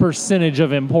 What percentage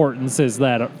of importance is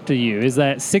that to you? Is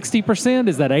that 60%?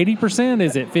 Is that 80%?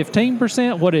 Is it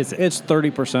 15%? What is it? It's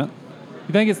 30%.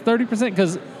 You think it's 30%?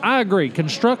 Because I agree.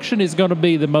 Construction is going to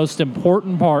be the most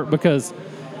important part because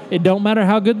it don't matter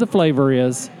how good the flavor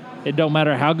is. It don't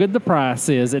matter how good the price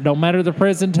is. It don't matter the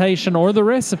presentation or the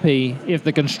recipe. If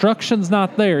the construction's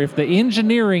not there, if the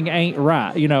engineering ain't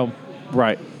right,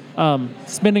 Right.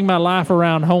 Spending my life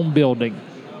around home building,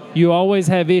 you always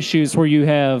have issues where you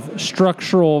have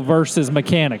structural versus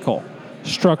mechanical.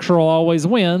 Structural always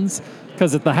wins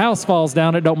because if the house falls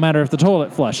down, it don't matter if the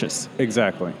toilet flushes.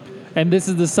 Exactly. And this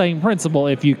is the same principle.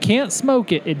 If you can't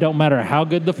smoke it, it don't matter how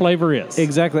good the flavor is.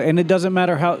 Exactly. And it doesn't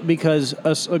matter because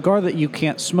a cigar that you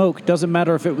can't smoke doesn't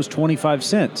matter if it was 25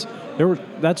 cents.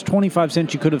 That's 25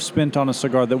 cents you could have spent on a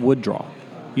cigar that would draw.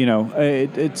 I'm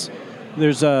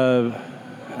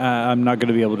not going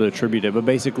to be able to attribute it, but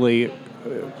basically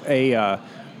a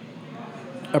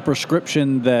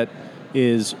prescription that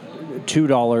is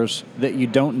 $2 that you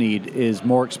don't need is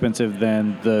more expensive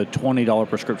than the $20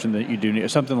 prescription that you do need, or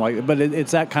something like that. But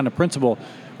it's that kind of principle,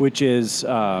 which is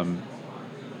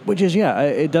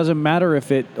it doesn't matter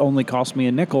if it only costs me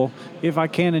a nickel if I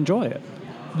can enjoy it.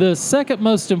 The second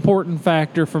most important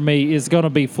factor for me is going to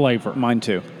be flavor. Mine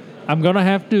too. I'm going to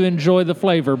have to enjoy the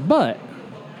flavor, but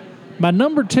my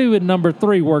number 2 and number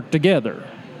 3 work together.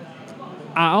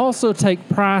 I also take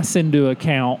price into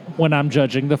account when I'm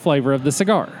judging the flavor of the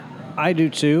cigar. I do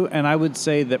too, and I would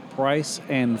say that price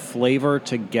and flavor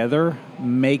together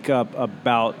make up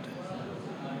about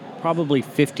probably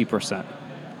 50%.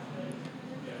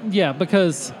 Yeah,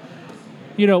 because,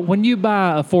 when you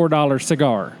buy a $4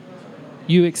 cigar,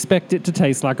 you expect it to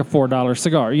taste like a $4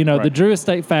 cigar. Right. The Drew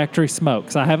Estate Factory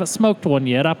smokes. I haven't smoked one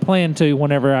yet. I plan to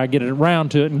whenever I get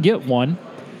around to it and get one.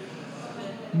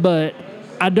 But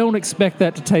I don't expect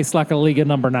that to taste like a Liga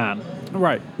number 9.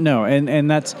 Right. No,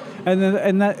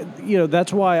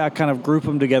 that's why I kind of group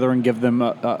them together and give them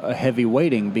a heavy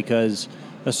weighting, because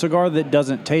a cigar that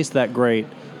doesn't taste that great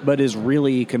but is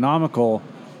really economical,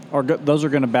 those are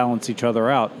going to balance each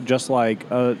other out. Just like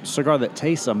a cigar that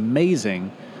tastes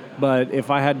amazing, but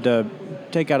if I had to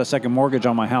take out a second mortgage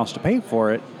on my house to pay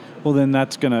for it, well, then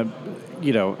that's going to,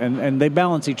 and they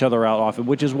balance each other out often,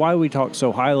 which is why we talk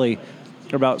so highly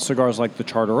about cigars like the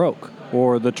Charter Oak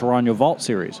or the Toronto Vault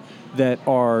series that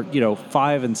are,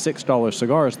 $5 and $6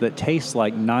 cigars that taste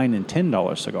like $9 and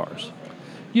 $10 cigars.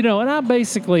 And I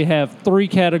basically have 3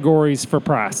 categories for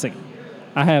pricing.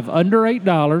 I have under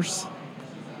 $8,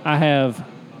 I have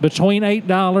between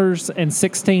 $8 and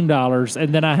 $16,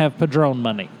 and then I have Padron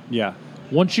money. Yeah.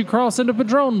 Once you cross into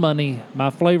Padron money, my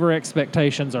flavor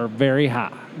expectations are very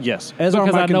high. Yes. Because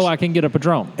I know I can get a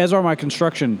Padron. As are my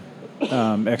construction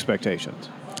expectations.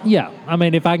 Yeah. I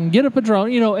mean, if I can get a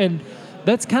Padron, and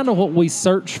that's kind of what we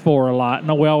search for a lot.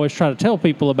 And we always try to tell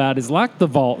people about is like the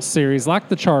Vault series, like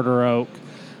the Charter Oak,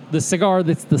 the cigar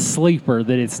that's the sleeper,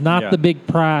 that it's not the big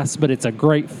price, but it's a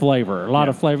great flavor, a lot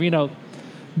of flavor.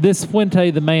 This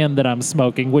Fuente, the Man that I'm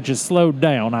smoking, which is slowed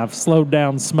down. I've slowed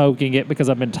down smoking it because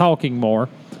I've been talking more.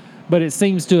 But it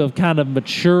seems to have kind of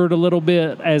matured a little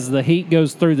bit as the heat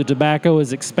goes through. The tobacco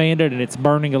is expanded, and it's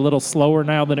burning a little slower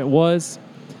now than it was.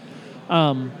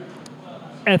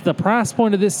 At the price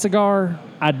point of this cigar,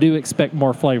 I do expect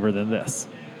more flavor than this.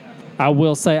 I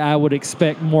will say I would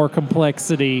expect more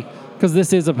complexity because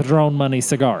this is a Padron money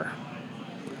cigar.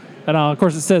 And of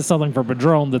course, it says something for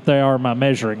Padron that they are my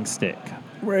measuring stick.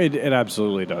 It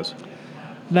absolutely does.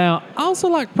 Now, I also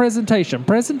like presentation.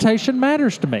 Presentation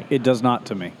matters to me. It does not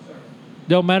to me.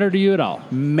 Don't matter to you at all?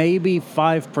 Maybe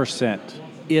 5%,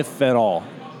 if at all.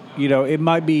 It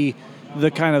might be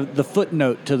the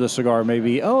footnote to the cigar.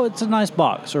 Maybe, it's a nice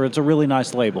box or it's a really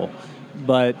nice label.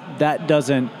 But that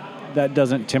doesn't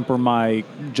temper my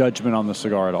judgment on the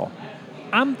cigar at all.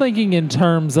 I'm thinking in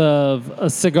terms of a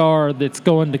cigar that's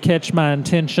going to catch my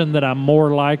attention that I'm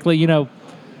more likely,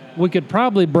 we could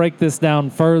probably break this down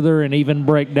further and even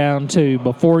break down to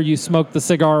before you smoke the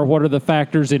cigar, what are the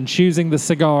factors in choosing the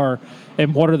cigar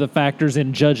and what are the factors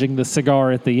in judging the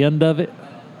cigar at the end of it.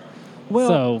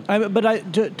 Well,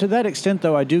 to that extent,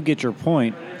 though, I do get your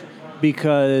point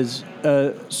because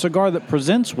a cigar that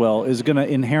presents well is going to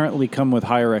inherently come with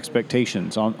higher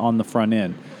expectations on the front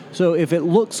end. So if it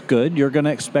looks good, you're going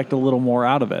to expect a little more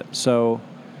out of it. So,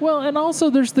 well, and also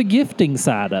there's the gifting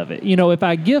side of it. If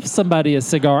I gift somebody a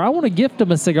cigar, I want to gift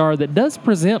them a cigar that does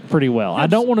present pretty well. I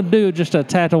don't want to do just a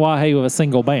tatuaje with a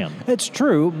single band. It's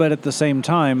true, but at the same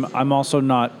time, I'm also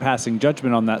not passing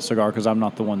judgment on that cigar because I'm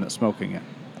not the one that's smoking it.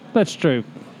 That's true.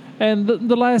 And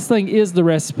the last thing is the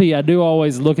recipe. I do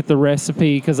always look at the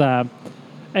recipe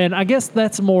and I guess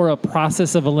that's more a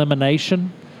process of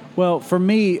elimination. Well, for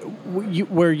me,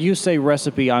 where you say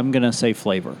recipe, I'm going to say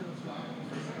flavor.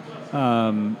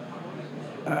 I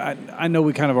know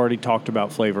we kind of already talked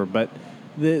about flavor, but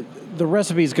the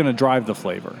recipe is going to drive the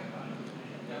flavor.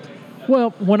 Well,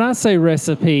 when I say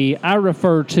recipe, I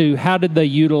refer to how did they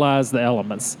utilize the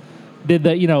elements. Did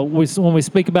they, when we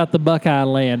speak about the Buckeye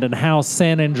Land and how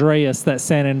San Andreas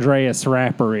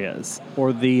wrapper is.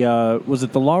 Or was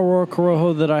it the La Aurora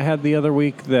Corojo that I had the other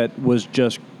week that was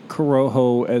just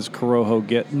Corojo as Corojo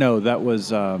get? No, that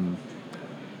was, I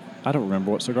don't remember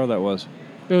what cigar that was.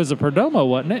 It was a Perdomo,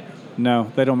 wasn't it?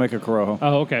 No, they don't make a Corojo.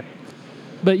 Oh, okay.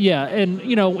 But yeah, and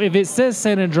if it says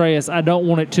San Andreas, I don't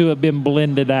want it to have been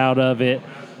blended out of it.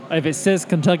 If it says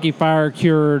Kentucky Fire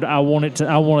Cured, I want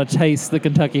to taste the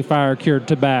Kentucky Fire Cured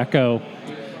tobacco.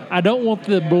 I don't want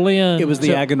the blend. It was the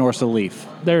Aganorsa Leaf.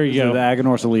 There you go. The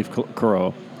Aganorsa Leaf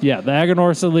Corojo. Yeah, the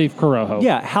Aganorsa Leaf Corojo.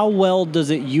 Yeah, how well does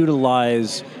it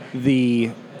utilize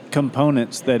the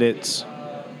components that it's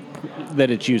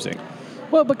using?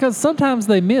 Well, because sometimes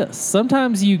they miss.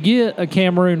 Sometimes you get a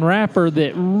Cameroon wrapper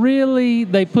that really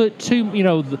they put too,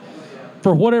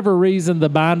 for whatever reason, the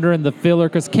binder and the filler,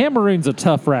 because Cameroon's a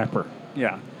tough wrapper.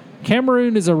 Yeah.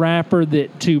 Cameroon is a wrapper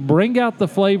that to bring out the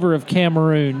flavor of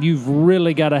Cameroon, you've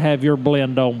really got to have your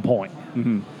blend on point.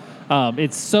 Mm-hmm.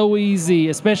 It's so easy,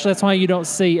 especially that's why you don't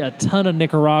see a ton of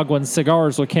Nicaraguan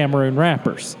cigars with Cameroon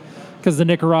wrappers, because the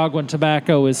Nicaraguan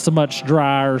tobacco is so much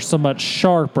drier, so much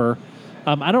sharper.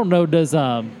 I don't know, does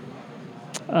Jaime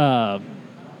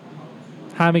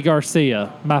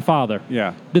Garcia, my father,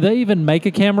 do they even make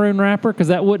a Cameroon wrapper? Because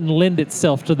that wouldn't lend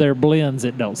itself to their blends,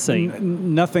 it don't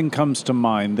seem. Nothing comes to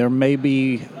mind. There may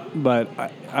be, but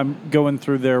I'm going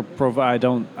through their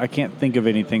profile. I can't think of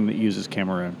anything that uses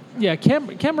Cameroon. Yeah,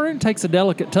 Cameroon takes a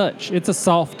delicate touch. It's a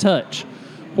soft touch.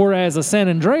 Whereas a San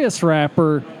Andreas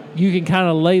wrapper, you can kind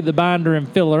of lay the binder and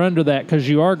filler under that because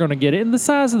you are going to get it. And the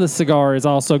size of the cigar is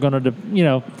also going to,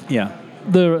 Yeah.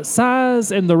 The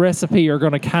size and the recipe are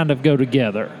going to kind of go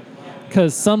together.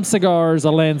 Because some cigars,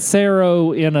 a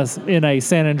Lancero in a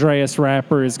San Andreas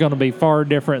wrapper is going to be far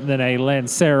different than a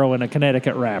Lancero in a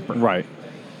Connecticut wrapper. Right.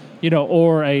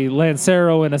 Or a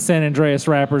Lancero in a San Andreas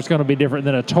wrapper is going to be different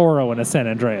than a Toro in a San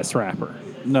Andreas wrapper.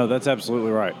 No, that's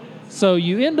absolutely right. So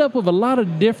you end up with a lot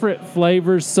of different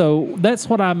flavors. So that's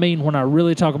what I mean when I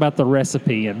really talk about the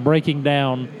recipe and breaking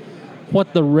down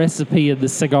what the recipe of the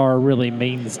cigar really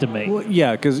means to me. Well,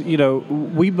 yeah, because,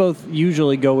 we both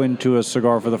usually go into a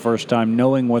cigar for the first time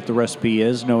knowing what the recipe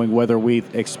is, knowing whether we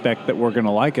expect that we're going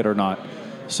to like it or not.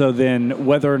 So then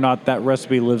whether or not that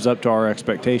recipe lives up to our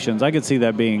expectations, I could see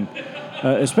that being,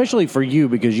 especially for you,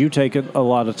 because you take a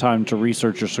lot of time to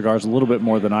research your cigars a little bit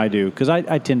more than I do, because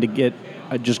I tend to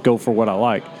I just go for what I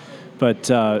like. But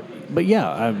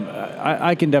yeah,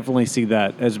 I can definitely see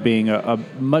that as being a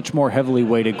much more heavily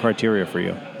weighted criteria for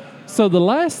you. So the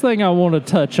last thing I want to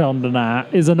touch on tonight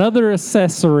is another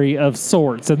accessory of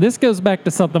sorts. And this goes back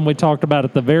to something we talked about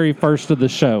at the very first of the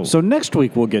show. So next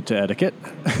week we'll get to etiquette.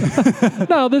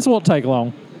 No, this won't take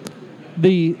long.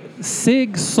 The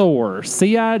CigarSor,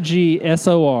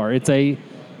 CIGSOR. It's a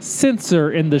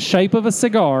sensor in the shape of a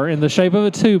cigar, in the shape of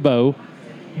a tubo,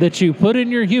 that you put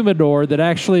in your humidor that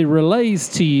actually relays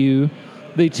to you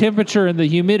the temperature and the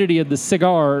humidity of the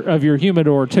cigar of your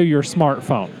humidor to your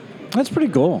smartphone. That's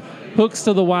pretty cool. Hooks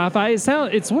to the Wi-Fi.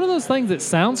 It's one of those things that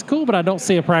sounds cool, but I don't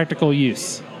see a practical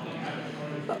use.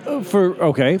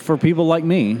 For people like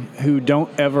me who don't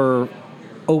ever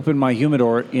open my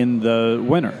humidor in the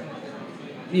winter,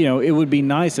 it would be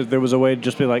nice if there was a way to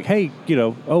just be like, hey,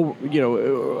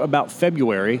 about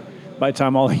February, by the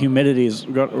time all the humidity is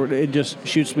gone, it just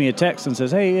shoots me a text and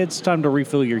says, hey, it's time to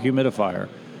refill your humidifier.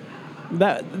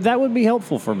 That would be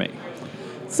helpful for me.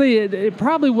 See, it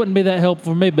probably wouldn't be that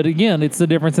helpful for me, but again, it's the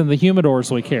difference in the humidors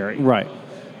we carry. Right.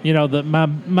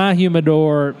 My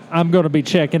humidor, I'm going to be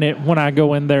checking it when I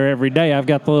go in there every day. I've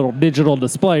got the little digital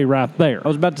display right there. I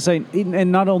was about to say,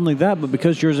 and not only that, but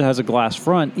because yours has a glass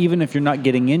front, even if you're not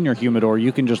getting in your humidor,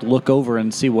 you can just look over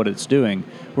and see what it's doing.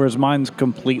 Whereas mine's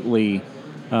completely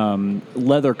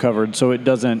leather covered, so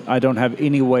I don't have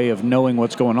any way of knowing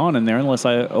what's going on in there unless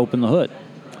I open the hood.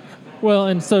 Well,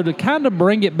 and so to kind of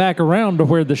bring it back around to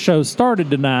where the show started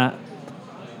tonight,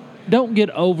 don't get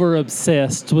over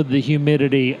obsessed with the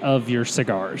humidity of your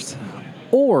cigars.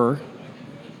 Or,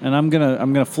 and I'm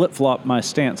gonna flip-flop my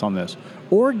stance on this,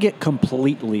 or get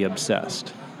completely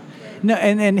obsessed. No,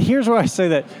 and here's why I say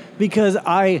that, because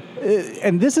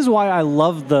and this is why I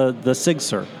love the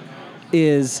CigarSor,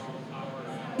 is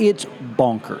it's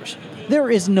bonkers. There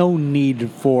is no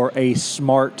need for a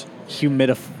smart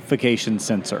humidification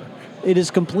sensor. It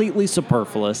is completely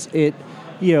superfluous. It's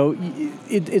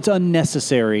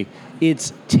unnecessary.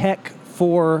 It's tech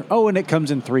for, and it comes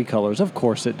in 3 colors. Of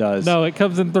course it does. No, it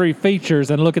comes in 3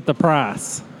 features, and look at the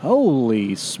price.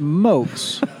 Holy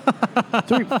smokes.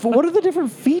 What are the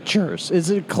different features?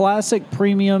 Is it classic,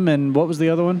 premium, and what was the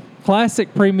other one?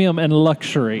 Classic, premium, and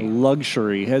luxury.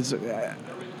 Luxury has...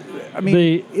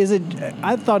 is it...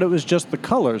 I thought it was just the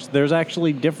colors. There's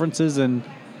actually differences in...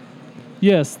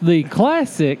 Yes, the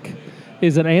classic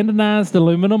is an anodized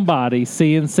aluminum body,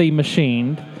 CNC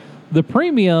machined. The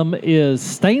premium is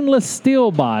stainless steel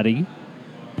body,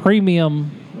 premium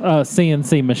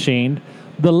CNC machined.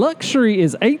 The luxury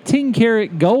is 18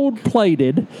 karat gold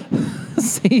plated,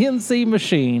 CNC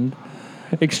machined.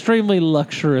 Extremely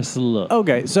luxurious look.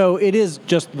 Okay, so it is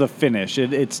just the finish.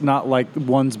 It's not like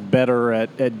one's better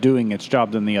at doing its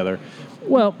job than the other.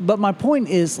 Well, but my point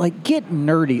is, get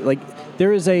nerdy.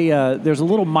 There's a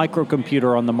little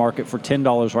microcomputer on the market for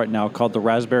 $10 right now called the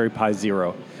Raspberry Pi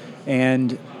Zero,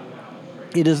 and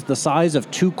it is the size of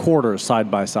 2 quarters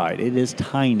side by side. It is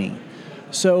tiny.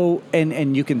 So,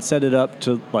 and you can set it up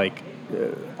to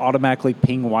automatically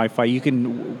ping Wi-Fi. You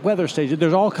can weather stage it.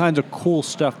 There's all kinds of cool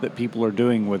stuff that people are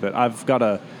doing with it. I've got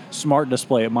a smart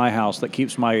display at my house that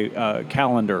keeps my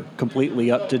calendar completely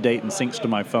up to date and syncs to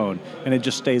my phone, and it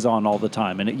just stays on all the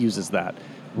time, and it uses that.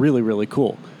 Really, really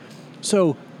cool.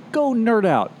 So go nerd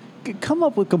out. Come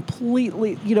up with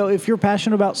completely, if you're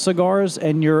passionate about cigars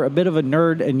and you're a bit of a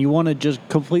nerd and you want to just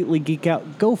completely geek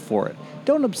out, go for it.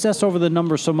 Don't obsess over the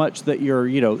numbers so much that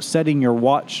you're, setting your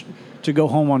watch to go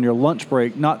home on your lunch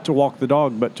break, not to walk the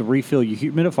dog, but to refill your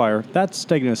humidifier. That's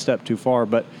taking a step too far,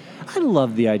 but I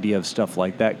love the idea of stuff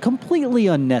like that. Completely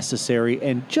unnecessary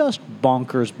and just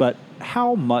bonkers, but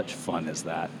how much fun is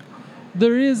that?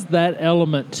 There is that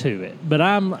element to it, but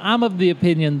I'm of the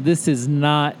opinion this is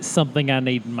not something I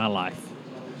need in my life.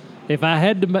 If I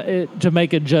had to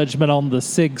make a judgment on the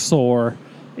CigarSor,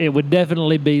 it would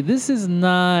definitely be, this is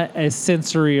not a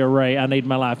sensory array I need in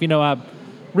my life. I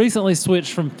recently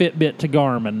switched from Fitbit to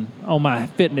Garmin on my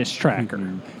fitness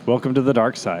tracker. Welcome to the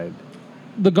dark side.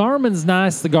 The Garmin's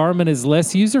nice. The Garmin is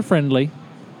less user-friendly,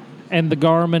 and the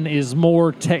Garmin is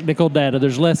more technical data.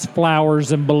 There's less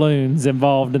flowers and balloons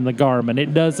involved in the Garmin.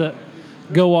 It doesn't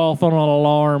go off on an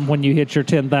alarm when you hit your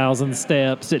 10,000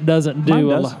 steps. It doesn't do... Mine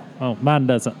does. Mine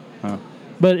doesn't. Oh.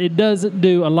 But it doesn't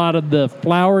do a lot of the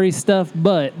flowery stuff,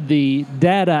 but the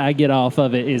data I get off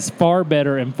of it is far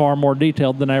better and far more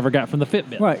detailed than I ever got from the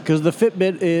Fitbit. Right, because the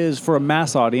Fitbit is for a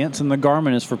mass audience and the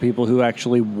Garmin is for people who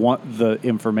actually want the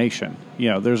information.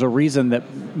 There's a reason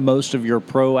that most of your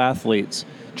pro athletes,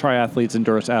 triathletes,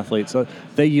 endurance athletes,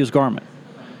 they use Garmin.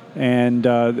 And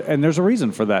there's a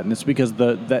reason for that, and it's because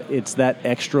it's that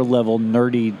extra level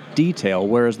nerdy detail,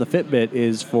 whereas the Fitbit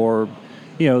is for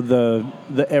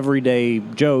the everyday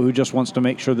Joe who just wants to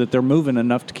make sure that they're moving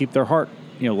enough to keep their heart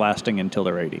lasting until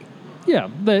they're 80. Yeah,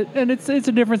 and it's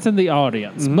a difference in the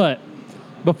audience. Mm-hmm. But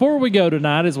before we go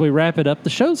tonight, as we wrap it up,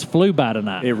 the show's flew by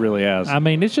tonight. It really has. I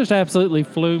mean, it's just absolutely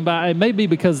flew by. It may be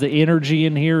because the energy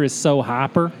in here is so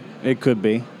hyper. It could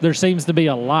be. There seems to be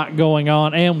a lot going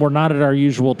on, and we're not at our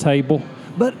usual table.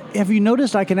 But have you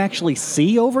noticed I can actually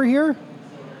see over here?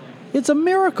 It's a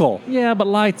miracle. Yeah, but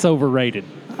light's overrated.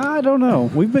 I don't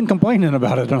know. We've been complaining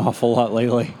about it an awful lot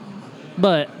lately.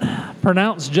 But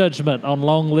pronounce judgment on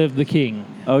Long Live the King.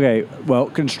 Okay, well,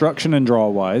 construction and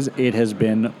draw-wise, it has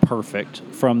been perfect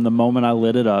from the moment I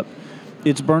lit it up.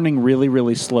 It's burning really,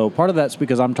 really slow. Part of that's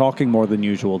because I'm talking more than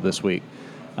usual this week.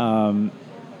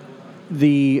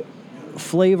 The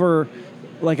flavor,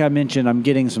 like I mentioned, I'm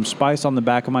getting some spice on the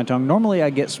back of my tongue. Normally I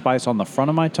get spice on the front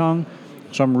of my tongue,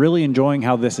 so I'm really enjoying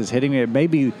how this is hitting me. It may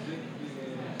be,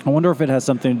 I wonder if it has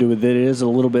something to do with it. It is a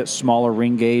little bit smaller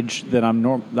ring gauge than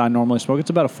I normally smoke. It's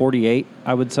about a 48,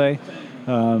 I would say.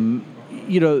 So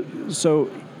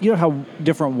how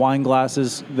different wine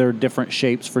glasses, there are different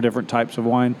shapes for different types of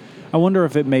wine. I wonder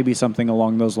if it may be something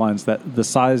along those lines, that the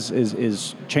size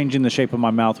is changing the shape of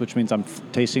my mouth, which means I'm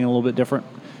tasting a little bit different.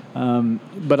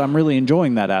 But I'm really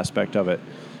enjoying that aspect of it.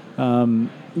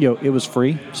 It was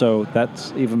free, so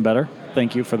that's even better.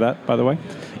 Thank you for that, by the way.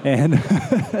 And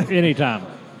anytime.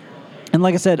 And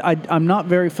like I said, I'm not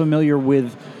very familiar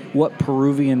with what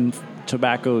Peruvian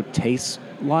tobacco tastes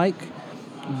like,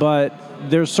 but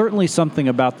there's certainly something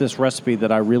about this recipe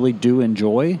that I really do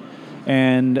enjoy.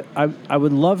 And I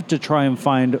would love to try and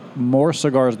find more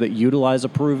cigars that utilize a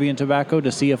Peruvian tobacco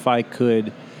to see if I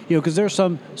could, because there's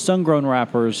some sun-grown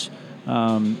wrappers,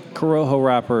 Corojo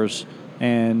wrappers,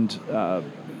 and,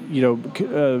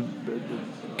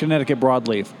 Connecticut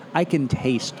broadleaf. I can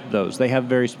taste those. They have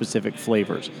very specific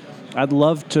flavors. I'd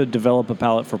love to develop a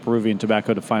palate for Peruvian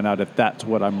tobacco to find out if that's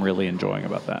what I'm really enjoying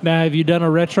about that. Now, have you done a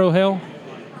retro hell?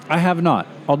 I have not.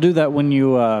 I'll do that when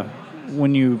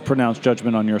you pronounce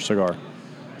judgment on your cigar.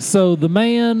 So the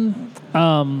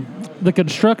the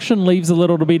construction leaves a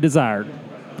little to be desired.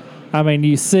 I mean,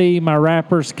 you see my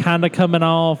wrapper's kind of coming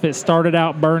off. It started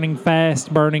out burning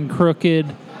fast, burning crooked.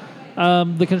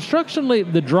 The construction,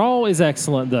 the draw is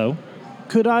excellent, though.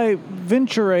 Could I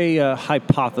venture a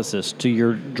hypothesis to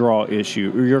your draw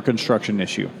issue or your construction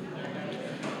issue?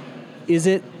 Is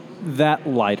it that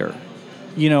lighter?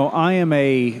 I am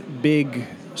a big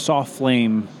soft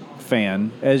flame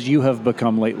fan, as you have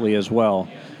become lately as well.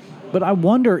 But I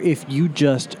wonder if you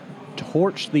just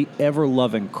torched the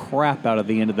ever-loving crap out of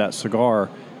the end of that cigar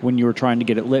when you were trying to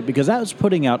get it lit, because that was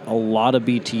putting out a lot of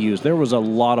BTUs. There was a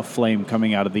lot of flame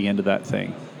coming out of the end of that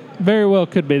thing. Very well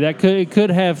could be. It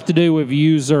could have to do with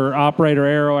user operator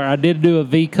error. I did do a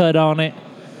V-cut on it,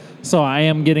 so I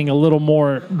am getting a little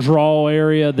more draw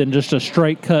area than just a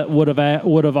straight cut would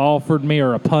have offered me,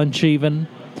 or a punch even.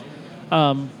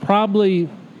 Probably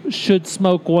should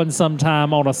smoke one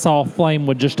sometime on a soft flame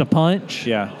with just a punch.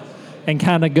 Yeah. And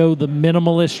kind of go the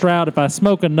minimalist route. If I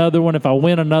smoke another one, if I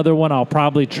win another one, I'll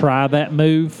probably try that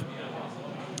move.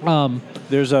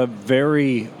 There's a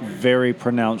very, very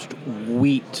pronounced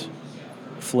wheat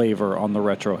flavor on the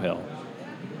Retro Hill.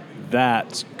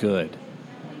 That's good.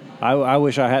 I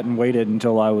wish I hadn't waited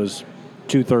until I was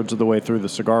 2/3 of the way through the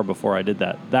cigar before I did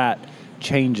that. That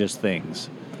changes things.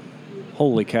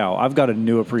 Holy cow. I've got a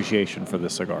new appreciation for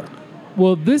this cigar.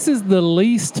 Well, this is the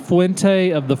least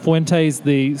Fuente of the Fuentes,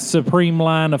 the supreme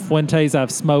line of Fuentes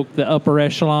I've smoked, the upper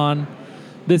echelon.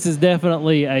 This is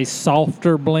definitely a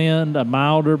softer blend, a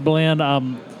milder blend.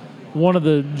 One of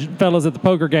the fellas at the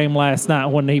poker game last night,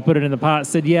 when he put it in the pot,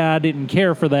 said, I didn't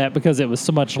care for that because it was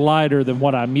so much lighter than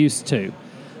what I'm used to.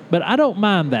 But I don't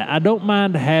mind that. I don't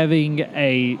mind having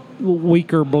a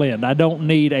weaker blend. I don't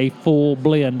need a full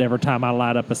blend every time I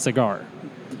light up a cigar.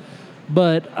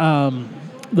 But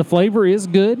the flavor is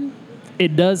good.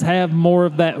 It does have more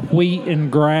of that wheat and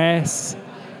grass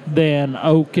than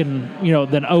oak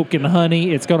and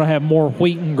honey. It's going to have more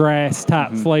wheat and grass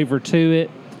type flavor to it.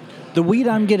 The wheat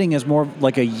I'm getting is more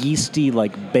like a yeasty,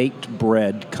 like baked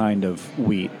bread kind of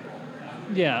wheat.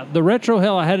 Yeah, the Retro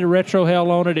Hell, I had a Retro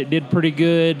Hell on it. It did pretty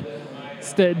good.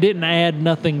 Didn't add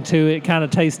nothing to it. Kind of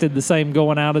tasted the same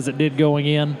going out as it did going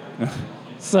in.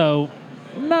 So,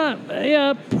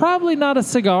 probably not a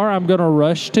cigar I'm going to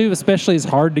rush to, especially as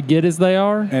hard to get as they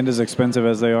are. And as expensive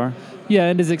as they are. Yeah,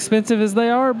 and as expensive as they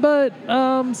are. But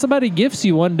somebody gifts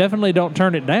you one, definitely don't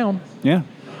turn it down. Yeah.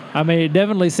 I mean, it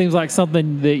definitely seems like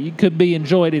something that could be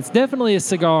enjoyed. It's definitely a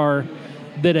cigar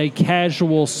that a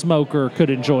casual smoker could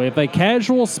enjoy. If a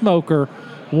casual smoker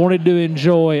wanted to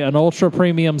enjoy an ultra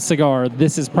premium cigar,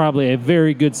 this is probably a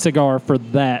very good cigar for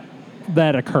that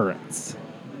occurrence.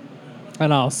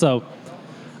 And also,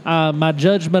 my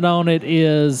judgment on it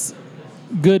is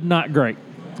good, not great.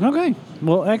 Okay.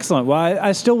 Well, excellent. Well,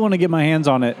 I still want to get my hands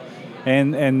on it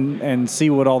and see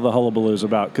what all the hullabaloo is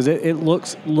about, because it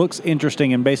looks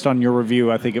interesting. And based on your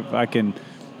review, I think if I can,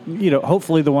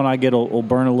 hopefully the one I get will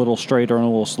burn a little straighter and a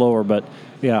little slower. But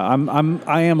yeah,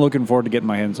 I am looking forward to getting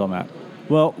my hands on that.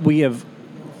 Well, we have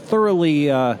thoroughly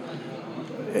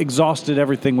exhausted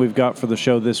everything we've got for the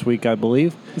show this week, I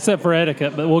believe. Except for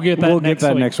etiquette, but we'll get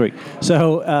that next week.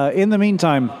 So in the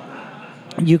meantime,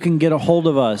 you can get a hold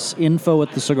of us,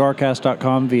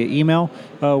 info@thecigarcast.com via email.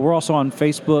 We're also on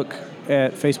Facebook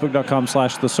at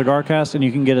facebook.com/thecigarcast, and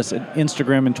you can get us at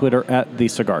Instagram and Twitter at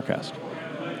thecigarcast.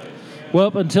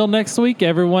 Well, until next week,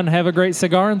 everyone have a great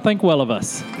cigar and think well of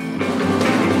us.